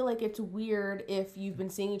it. feel like it's weird if you've been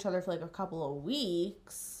seeing each other for like a couple of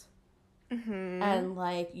weeks and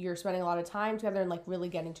like you're spending a lot of time together and like really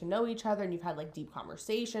getting to know each other and you've had like deep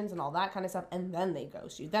conversations and all that kind of stuff, and then they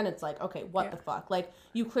ghost you. Then it's like, okay, what the fuck? Like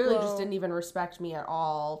you clearly just Well- didn't even respect me at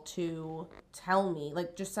all to tell me.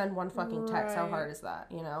 Like just send one fucking text. How Right. hard is that,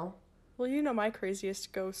 you know? Well, you know my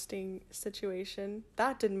craziest ghosting situation.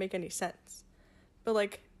 That didn't make any sense. But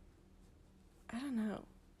like, I don't know.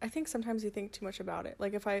 I think sometimes you think too much about it.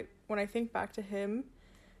 Like when I think back to him,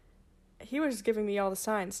 he was giving me all the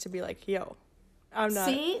signs to be like, yo, I'm not.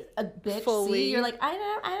 See, a bitch. fully- See, you're like, I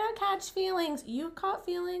don't catch feelings. You caught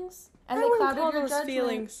feelings, and I they wouldn't clouded call your those judgment.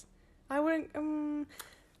 feelings. I wouldn't. I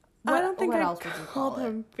What- don't think what I'd else would you call call it?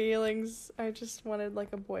 them feelings. I just wanted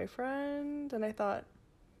like a boyfriend, and I thought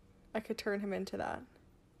I could turn him into that.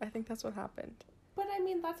 I think that's what happened. But I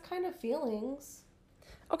mean, that's kind of feelings.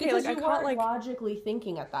 Okay, Because like I you caught weren't like logically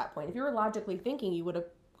thinking at that point. If you were logically thinking, you would have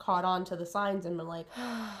caught on to the signs and been like,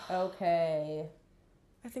 okay.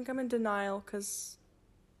 I think I'm in denial because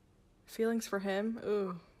feelings for him.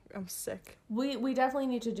 Ooh, I'm sick. We definitely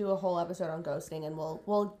need to do a whole episode on ghosting, and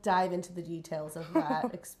we'll dive into the details of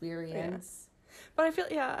that experience. But I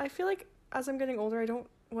feel like as I'm getting older,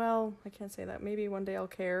 I can't say that. Maybe one day I'll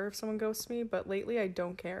care if someone ghosts me, but lately I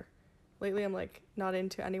don't care. Lately I'm like not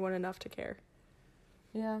into anyone enough to care.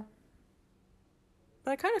 Yeah.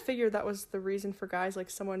 But I kind of figured that was the reason for guys, like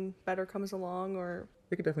someone better comes along or...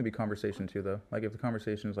 It could definitely be conversation too, though. Like if the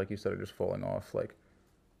conversations, like you said, are just falling off, like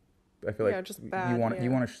I feel like Yeah, just bad, you yeah.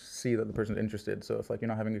 want to see that the person's interested. So if like you're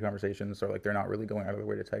not having good conversations or like they're not really going out of their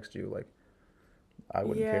way to text you, like I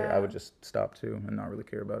wouldn't care. I Yeah. would just stop too and not really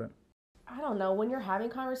care about it. I don't know. When you're having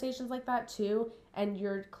conversations like that too, and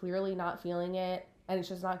you're clearly not feeling it, and it's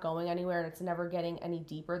just not going anywhere, and it's never getting any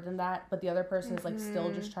deeper than that, but the other person is like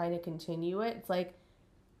still just trying to continue it. It's like,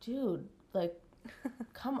 dude, like,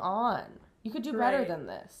 come on. You could do better Right. than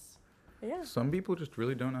this. Yeah. Some people just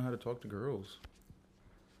really don't know how to talk to girls.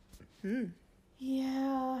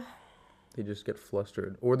 Yeah. They just get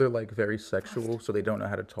flustered, or they're like very sexual, so they don't know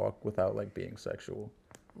how to talk without like being sexual.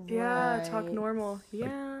 Yeah, talk Right. normal.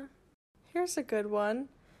 Yeah. Here's a good one.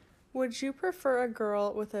 Would you prefer a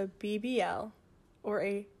girl with a BBL or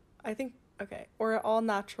or an all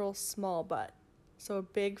natural small butt? So a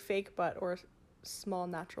big fake butt or a small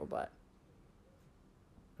natural butt?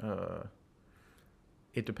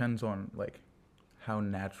 It depends on like how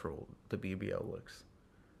natural the BBL looks.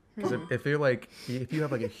 Because if you're like, if you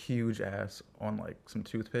have like a huge ass on like some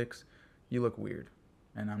toothpicks, you look weird,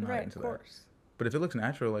 and I'm not Right, into of that. course. But if it looks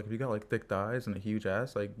natural, like if you got like thick thighs and a huge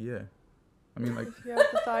ass, like yeah, I mean like If you have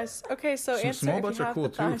the thighs. Okay, so some answer small if butts you are have cool the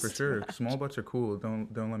too thighs for to sure. match. Small butts are cool. Don't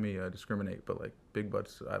let me discriminate, but like big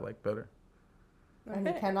butts I like better. And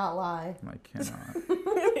you Okay. cannot lie. I cannot.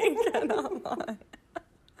 You cannot lie.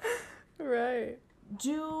 Right.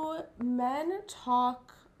 Do men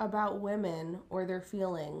talk about women or their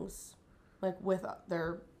feelings, like with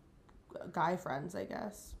their guy friends, I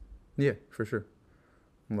guess? Yeah, for sure.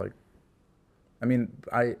 Like, I mean,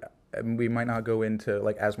 we might not go into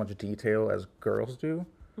like as much detail as girls do,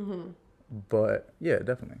 but yeah,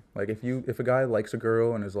 definitely. Like if a guy likes a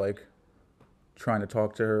girl and is like trying to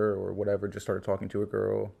talk to her or whatever, just started talking to a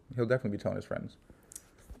girl, he'll definitely be telling his friends.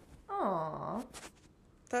 Aww.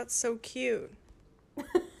 That's so cute.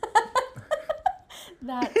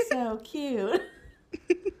 That's so cute.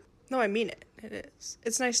 No, I mean it. It is.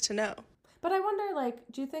 It's nice to know. But I wonder, like,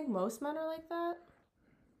 do you think most men are like that?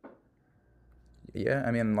 Yeah,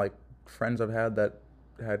 I mean, like, friends I've had that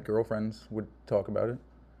had girlfriends would talk about it.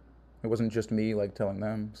 It wasn't just me, like, telling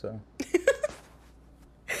them, so.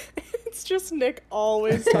 It's just Nick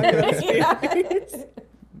always talking about his feelings.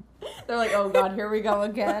 They're like, oh god, here we go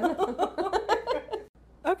again.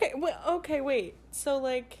 Okay, wait. So,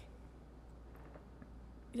 like,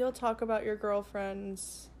 you'll talk about your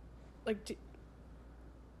girlfriends, like,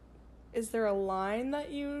 is there a line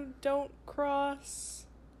that you don't cross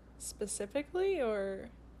specifically, or?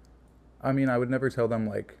 I mean, I would never tell them,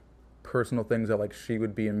 like, personal things that, like, she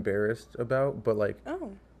would be embarrassed about, but, like,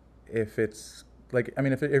 Oh. if it's, like, I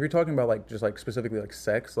mean, if you're talking about, like, just, like, specifically, like,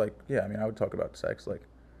 sex, like, yeah, I mean, I would talk about sex, like,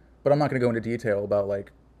 but I'm not going to go into detail about,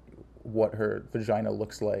 like, what her vagina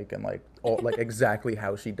looks like and, like, all, like, exactly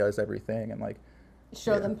how she does everything and, like,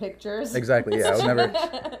 Show them pictures. exactly, yeah,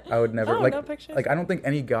 I would never, Oh, like, no pictures? like, I don't think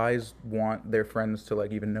any guys want their friends to,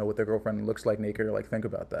 like, even know what their girlfriend looks like naked or, like, think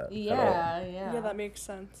about that at all. Yeah. Yeah, that makes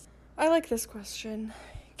sense. I like this question.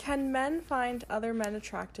 Can men find other men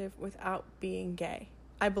attractive without being gay?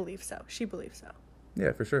 I believe so. She believes so.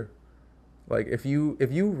 Yeah, for sure. Like, if you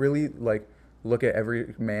really, like, look at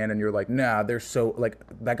every man and you're like, nah, they're so, like,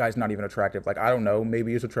 that guy's not even attractive. Like, I don't know,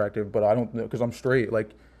 maybe he's attractive, but I don't know, because I'm straight.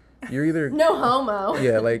 Like, you're either... No homo.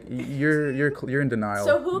 Yeah, like, you're in denial.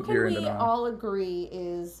 So who can You're in we denial. all agree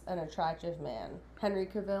is an attractive man? Henry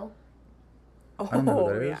Cavill? Oh, I don't know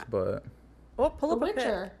who that is, yeah. but... Oh, pull The up a pic.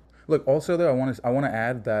 Witcher. Look, also, though, I want to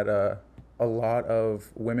add that a lot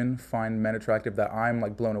of women find men attractive that I'm,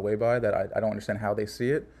 like, blown away by, that I don't understand how they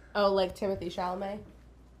see it. Oh, like Timothy Chalamet?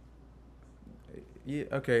 Yeah,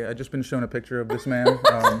 okay, I just been shown a picture of this man.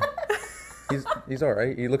 He's all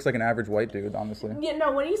right. He looks like an average white dude, honestly. Yeah,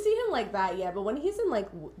 no, when you see him like that, yeah, but when he's in like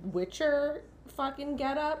Witcher fucking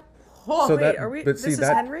getup, oh, So Wait, that- are we? but This see, is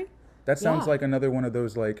that- Henry? That sounds Yeah. like another one of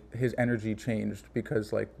those, like, his energy changed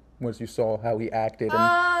because, like, once you saw how he acted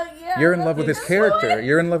and yeah, you're in love with his this character. one.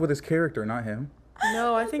 You're in love with his character, not him.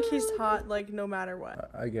 No, I think he's hot, like, no matter what.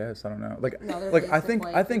 I guess, I don't know. Like, Another like I basic think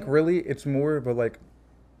white I think dude. really it's more of a, like,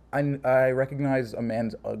 I recognize a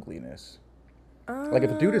man's ugliness. Like,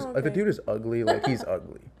 if a dude is Oh, ugly, like, he's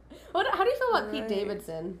ugly. How do you feel about Pete Right.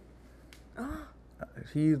 Davidson?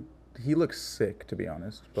 He looks sick, to be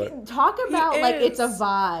honest, but Talk about like it's a is.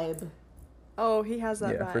 vibe, Oh, he has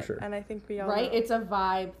that Yeah, vibe. for sure. And I think we all right? know. It's a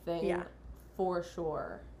vibe thing, Yeah. for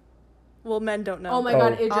sure. Well, men don't know. Oh my Oh.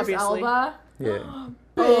 god, Idris Obviously. Elba. yeah, Bitch,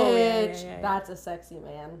 Oh, yeah. that's a sexy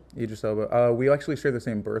man. Idris Elba. We actually share the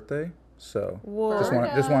same birthday, so Whoa. just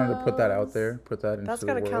wanted to put that out Virgos. there, put that into That's the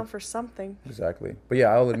got to world. count for something. Exactly. But yeah,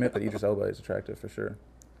 I'll admit that Idris Elba is attractive for sure.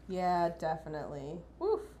 Yeah, definitely.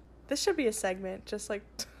 Woof. This should be a segment, just like.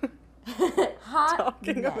 Hot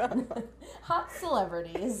Talking men. about- Hot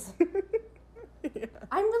celebrities. Yeah.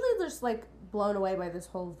 I'm really just like blown away by this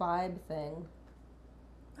whole vibe thing.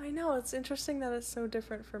 I know, it's interesting that it's so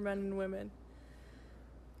different for men and women.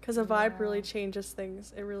 Because a vibe Yeah. really changes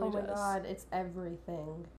things. It really Oh my does. god, it's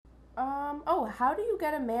everything. Oh, how do you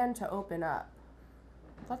get a man to open up?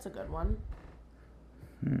 That's a good one.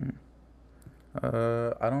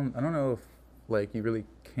 I don't know if, like, you really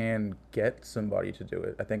can get somebody to do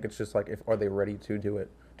it. I think it's just like, if are they ready to do it?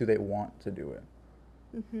 Do they want to do it?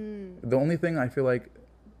 Mm-hmm. The only thing I feel like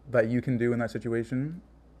that you can do in that situation,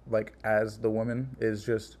 like, as the woman, is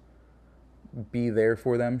just be there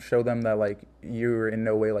for them, show them that, like, you're in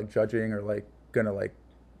no way, like, judging or, like, gonna, like,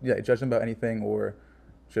 yeah, judge them about anything, or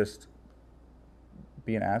just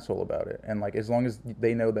be an asshole about it. And, like, as long as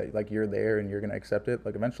they know that, like, you're there and you're gonna accept it,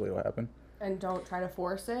 like, eventually it'll happen. And don't try to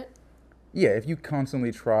force it. Yeah, if you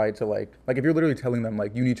constantly try to, like, if you're literally telling them,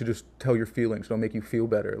 like, you need to just tell your feelings, it'll make you feel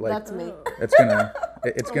better, like, That's me. Oh. it's gonna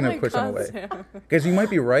it's Oh gonna my push them God, away. Sam. Because you might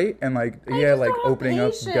be right, and, like, I yeah, just like, don't have opening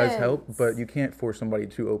up does help, patience. but you can't force somebody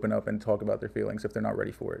to open up and talk about their feelings if they're not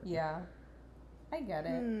ready for it. Yeah. I get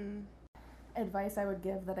it. Hmm. Advice I would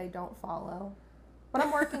give that I don't follow. But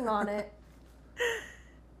I'm working on it.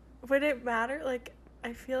 Would it matter? Like,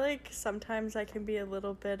 I feel like sometimes I can be a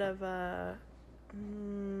little bit of a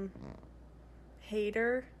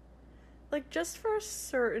hater. Like, just for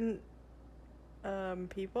certain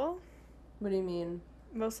people. What do you mean?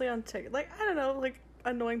 Mostly on TikTok. Like, I don't know, like,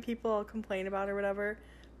 annoying people I'll complain about or whatever.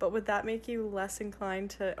 But would that make you less inclined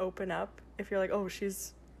to open up if you're like, oh,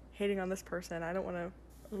 she's hating on this person? I don't want to.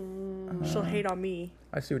 She'll hate on me.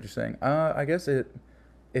 I see what you're saying. I guess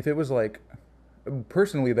if it was, like,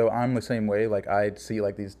 personally, though, I'm the same way. Like, I'd see,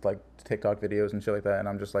 like, these, like, TikTok videos and shit like that, and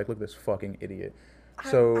I'm just like, look at this fucking idiot.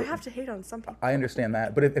 So I have to hate on some people. I understand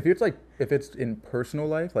that, but if it's in personal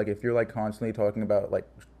life, like if you're like constantly talking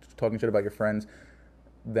shit about your friends,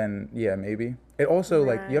 then yeah, maybe. It also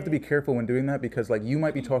like you have to be Right. careful when doing that because like you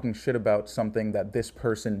might be talking shit about something that this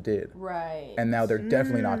person did, Right. and now they're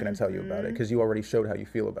definitely not going to tell you about it because you already showed how you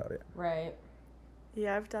feel about it. Right.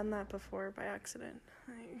 Yeah, I've done that before by accident.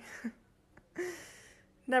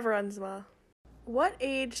 Never ends well. What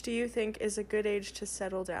age do you think is a good age to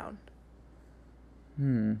settle down?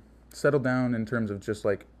 Settle down in terms of just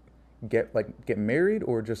like get married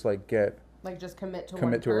or just like get Like just commit to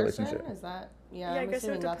Commit one to a person? relationship. Is that? Yeah, Yeah, I I'm guess it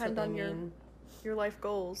would assuming that's what depend they on mean. your life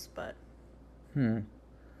goals, but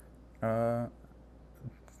uh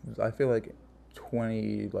I feel like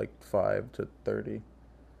 25 to 30.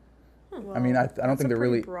 well, I mean, I don't that's think a they're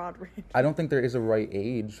pretty really broad range. I don't think there is a right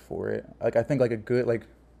age for it. Like I think like a good like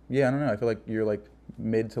yeah, I don't know. I feel like you're like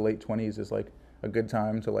mid to late 20s is like a good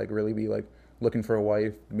time to like really be like looking for a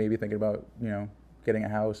wife, maybe thinking about, getting a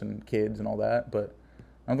house and kids and all that, but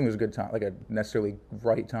I don't think there's a good time like a necessarily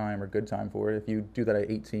right time or good time for it. If you do that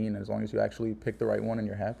at 18, as long as you actually pick the right one and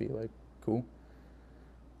you're happy, like cool.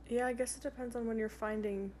 Yeah, I guess it depends on when you're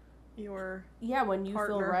finding your. Yeah, when you feel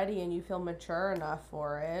Partner. ready and you feel mature enough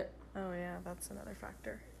for it. Oh yeah, that's another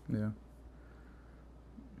factor. Yeah.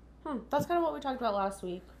 That's kind of what we talked about last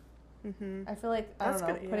week. Mm-hmm. I feel like, I That's don't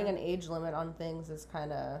know, good, putting yeah. an age limit on things is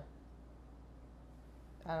kind of,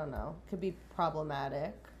 I don't know, could be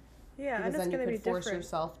problematic. Yeah, and Because it's then you gonna could be force different.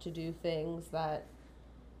 yourself to do things that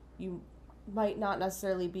you might not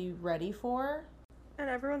necessarily be ready for. And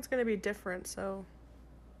everyone's gonna be different, so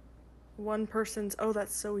one person's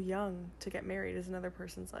that's so young to get married is another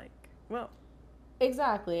person's like, well,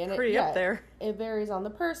 Exactly. And pretty up there. It varies on the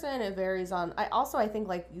person. It varies on, I think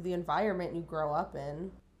like the environment you grow up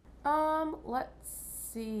in. Let's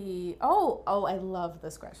see. Oh, I love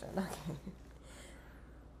this question. Okay.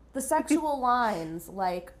 The sexual lines,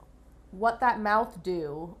 like, what that mouth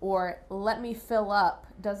do, or let me fill up,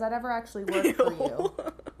 does that ever actually work for you?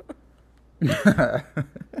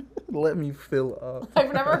 Let me fill up.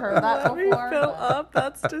 I've never heard that Let me before. fill but- up.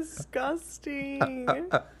 That's disgusting.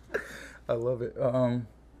 I love it.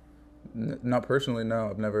 Not personally, no.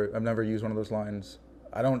 I've never used one of those lines.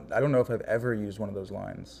 I don't know if I've ever used one of those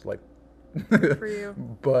lines. Like, For you.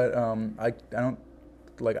 but I don't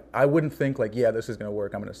like. I wouldn't think like, yeah, this is gonna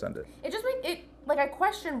work. I'm gonna send it. It just makes it, like, I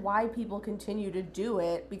question why people continue to do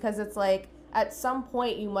it, because it's like, at some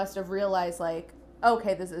point you must have realized, like,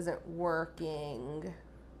 okay, this isn't working.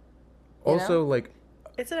 You Also, know? like,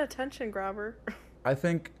 It's an attention grabber. I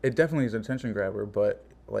think it definitely is an attention grabber, but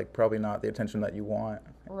like probably not the attention that you want.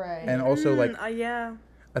 Right. And also, like, Yeah.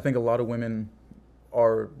 I think a lot of women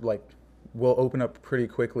are like will open up pretty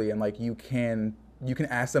quickly, and like you can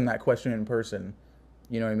ask them that question in person.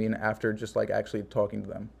 You know what I mean? After just like actually talking to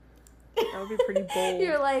them. That would be pretty bold.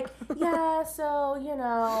 You're like, yeah, so, talking That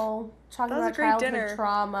was about a great childhood dinner.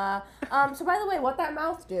 trauma. So by the way, what that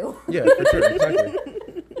mouth do? Yeah, for sure,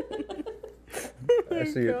 exactly. I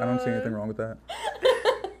see it. I don't see God. anything wrong with that.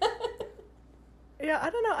 Yeah, I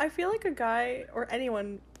don't know. I feel like a guy or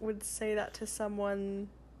anyone would say that to someone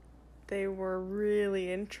they were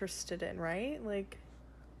really interested in, right? Like,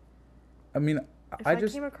 I mean, if I I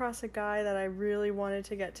just came across a guy that I really wanted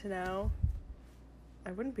to get to know,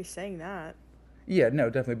 I wouldn't be saying that. yeah, no,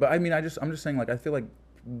 definitely. But I mean, I'm just saying like I feel like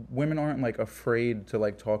women aren't like afraid to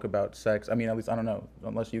like talk about sex. I mean, at least I don't know,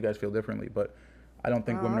 unless you guys feel differently, but I don't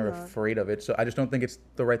think women I'm are not. afraid of it. So I just don't think it's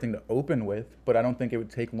the right thing to open with, but I don't think it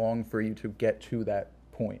would take long for you to get to that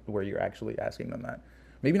point where you're actually asking them that.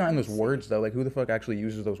 Maybe not in those words though. Like who the fuck actually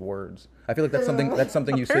uses those words? I feel like that's something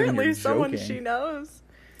you say when Apparently, you're someone joking. she knows.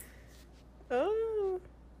 Oh,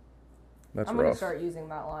 That's I'm going to rough. start using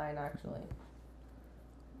that line, actually.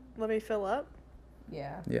 let me fill up.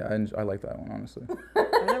 Yeah. Yeah, I like that one honestly.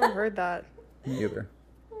 I never heard that. Me either.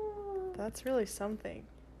 That's really something.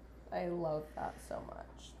 I love that so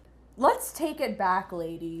much. Let's take it back,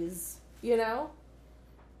 ladies.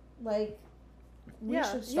 Like, we Yeah,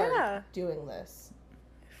 should start yeah. doing this.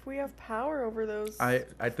 If we have power over those, I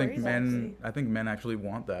think phrases. men actually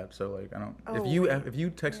want that. So like I don't. Oh, if you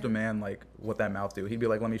text a man like what that mouth do, he'd be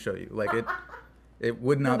like, let me show you. Like it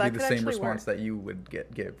would No, not that be the could same actually response work. that you would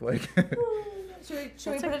give. Like Should we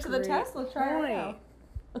That's put a it to the great test? Let's try it out.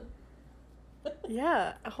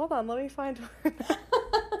 Yeah, hold on, let me find one.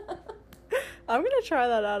 I'm gonna try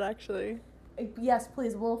that out actually. Yes,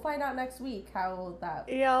 please. We'll find out next week how that.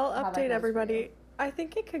 Yeah, I'll How that goes update for everybody. you. I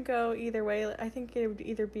think it could go either way. I think it would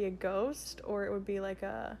either be a ghost or it would be like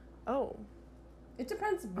a It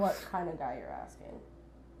depends what kind of guy you're asking.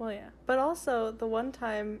 well, yeah. But also the one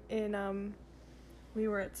time in we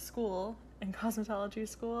were at school in cosmetology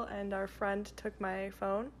school, and our friend took my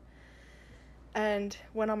phone and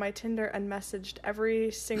went on my Tinder and messaged every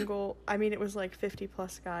single, I mean, it was like 50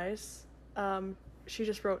 plus guys. She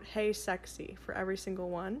just wrote, "Hey, sexy," for every single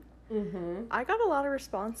one. Mm-hmm. I got a lot of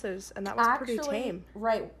responses, and that was pretty tame.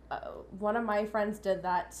 Right. One of my friends did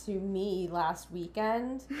that to me last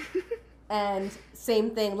weekend. And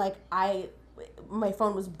same thing, like, my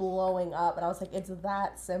phone was blowing up, and I was like, it's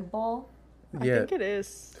that simple? Yeah, I think it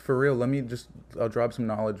is. for real. I'll drop some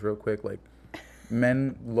knowledge real quick. Like,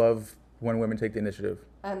 men love when women take the initiative.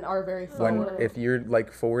 And are very When, forward. if you're,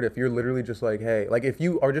 like, forward, if you're literally just like, hey, like, if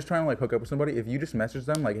you are just trying to, like, hook up with somebody, if you just message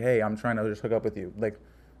them, like, hey, I'm trying to just hook up with you, like,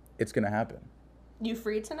 it's gonna happen. You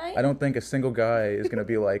free tonight? I don't think a single guy is gonna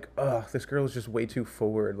be like, oh, this girl is just way too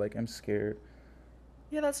forward, like, I'm scared.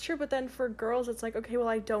 Yeah, that's true, but then for girls, it's like, okay, well,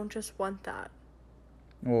 I don't just want that.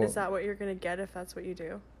 Well, Is that what you're gonna get if that's what you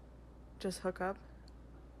do? Just hook up?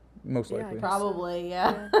 most Yeah, I likely. guess. Probably,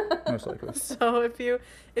 yeah. Most likely. So if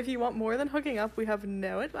you want more than hooking up, we have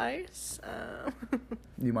no advice.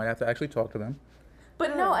 You might have to actually talk to them.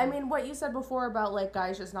 But no, I mean, what you said before about, like,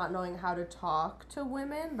 guys just not knowing how to talk to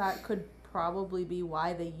women, that could probably be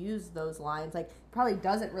why they use those lines. Like, probably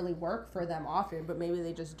doesn't really work for them often, but maybe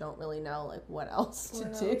they just don't really know, like, what else to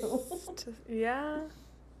do. Yeah.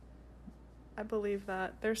 I believe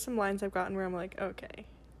that. There's some lines I've gotten where I'm like, okay,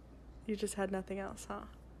 you just had nothing else, huh?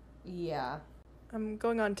 Yeah. I'm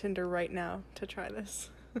going on Tinder right now to try this.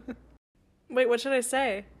 Wait, what should I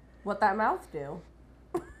say? What that mouth do?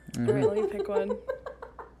 Alright, let me pick one.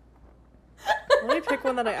 Let me pick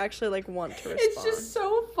one that I actually, like, want to respond. It's just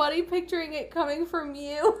so funny picturing it coming from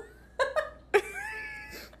you.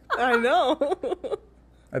 I know.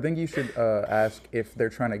 I think you should ask if they're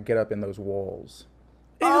trying to get up in those walls.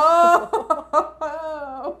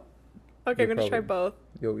 Oh! Okay, I'm You'll gonna try probably-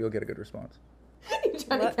 both. You'll get a good response. You're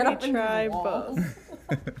trying Let to get me up in try these walls.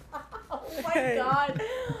 Oh my Okay. god.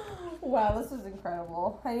 Wow, this is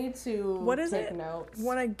incredible. I need to What is take it? notes.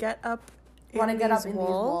 Want to get up in Want to get up these in these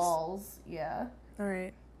walls. Yeah.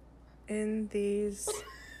 Alright. In these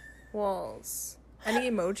walls. Any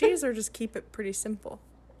emojis or just keep it pretty simple?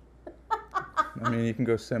 I mean, you can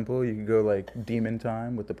go simple. You can go, like, demon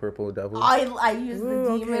time with the purple devil. I use the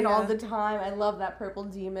Ooh, demon okay, all yeah. the time. I love that purple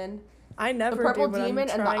demon. I never The purple do, but demon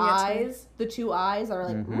I'm and the trying it to. eyes, the two eyes are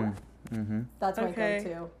like, ooh, that's my Okay.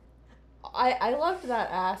 go-to. I loved that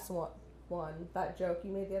ass one, that joke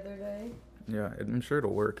you made the other day. Yeah, I'm sure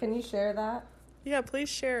it'll work. Can you share that? Yeah, please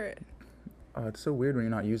share it. It's so weird when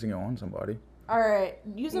you're not using it on somebody. All right,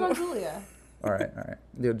 use it on Julia. All right.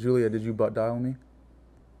 Yo, Julia, did you butt dial me?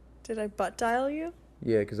 Did I butt dial you?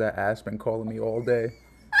 Yeah, because that ass been calling me all day.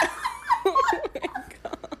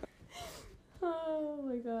 Oh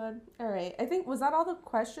my god. All right, I think, was that all the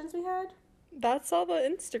questions we had? That's all the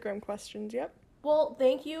Instagram questions, yep. Well,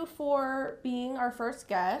 thank you for being our first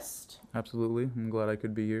guest. Absolutely. I'm glad I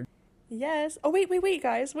could be here. Yes. Oh, wait,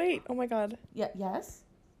 guys, wait. Oh my god. Yes?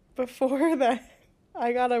 Before that,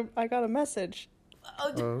 I got a message.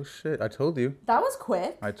 Oh, shit. I told you. That was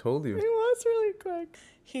quick. I told It you. was really quick.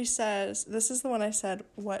 He says, this is the one I said,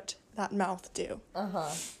 what that mouth do. Uh-huh.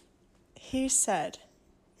 He said,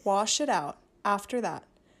 wash it out after that.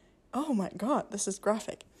 Oh my god, this is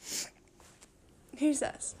graphic. He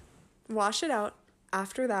says, wash it out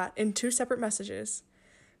after that in 2 separate messages.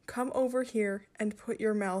 Come over here and put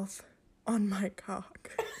your mouth on my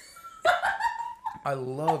cock. I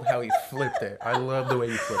love how he flipped it. I love the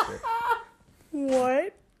way he flipped it.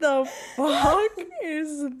 What the fuck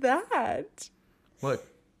is that? Look,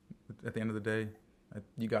 at the end of the day,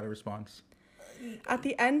 you got a response. At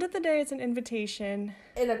the end of the day, it's an invitation.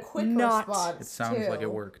 In a quick Not- response, It sounds like too.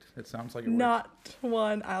 it worked. It sounds like it worked. Not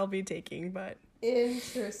one I'll be taking, but...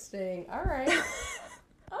 Interesting. All right.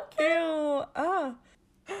 Okay. Ew. Ah.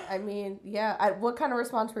 I mean, yeah. What kind of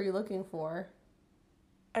response were you looking for?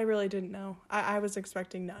 I really didn't know. I was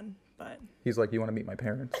expecting none, but... He's like, you want to meet my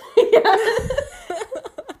parents?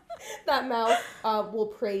 That mouth will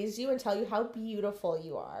praise you and tell you how beautiful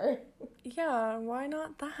you are. Yeah, why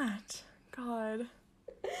not that? God.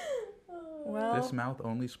 Well, This mouth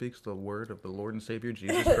only speaks the word of the Lord and Savior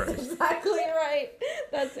Jesus Christ. Exactly right.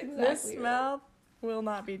 That's exactly this right. mouth will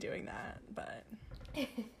not be doing that, but...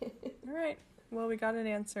 All right. Well, we got an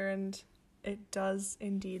answer, and it does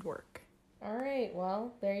indeed work. All right.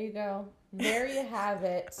 Well, there you go. There you have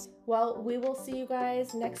it. Well, we will see you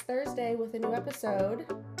guys next Thursday with a new episode.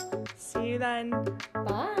 See you then.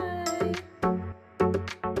 Bye.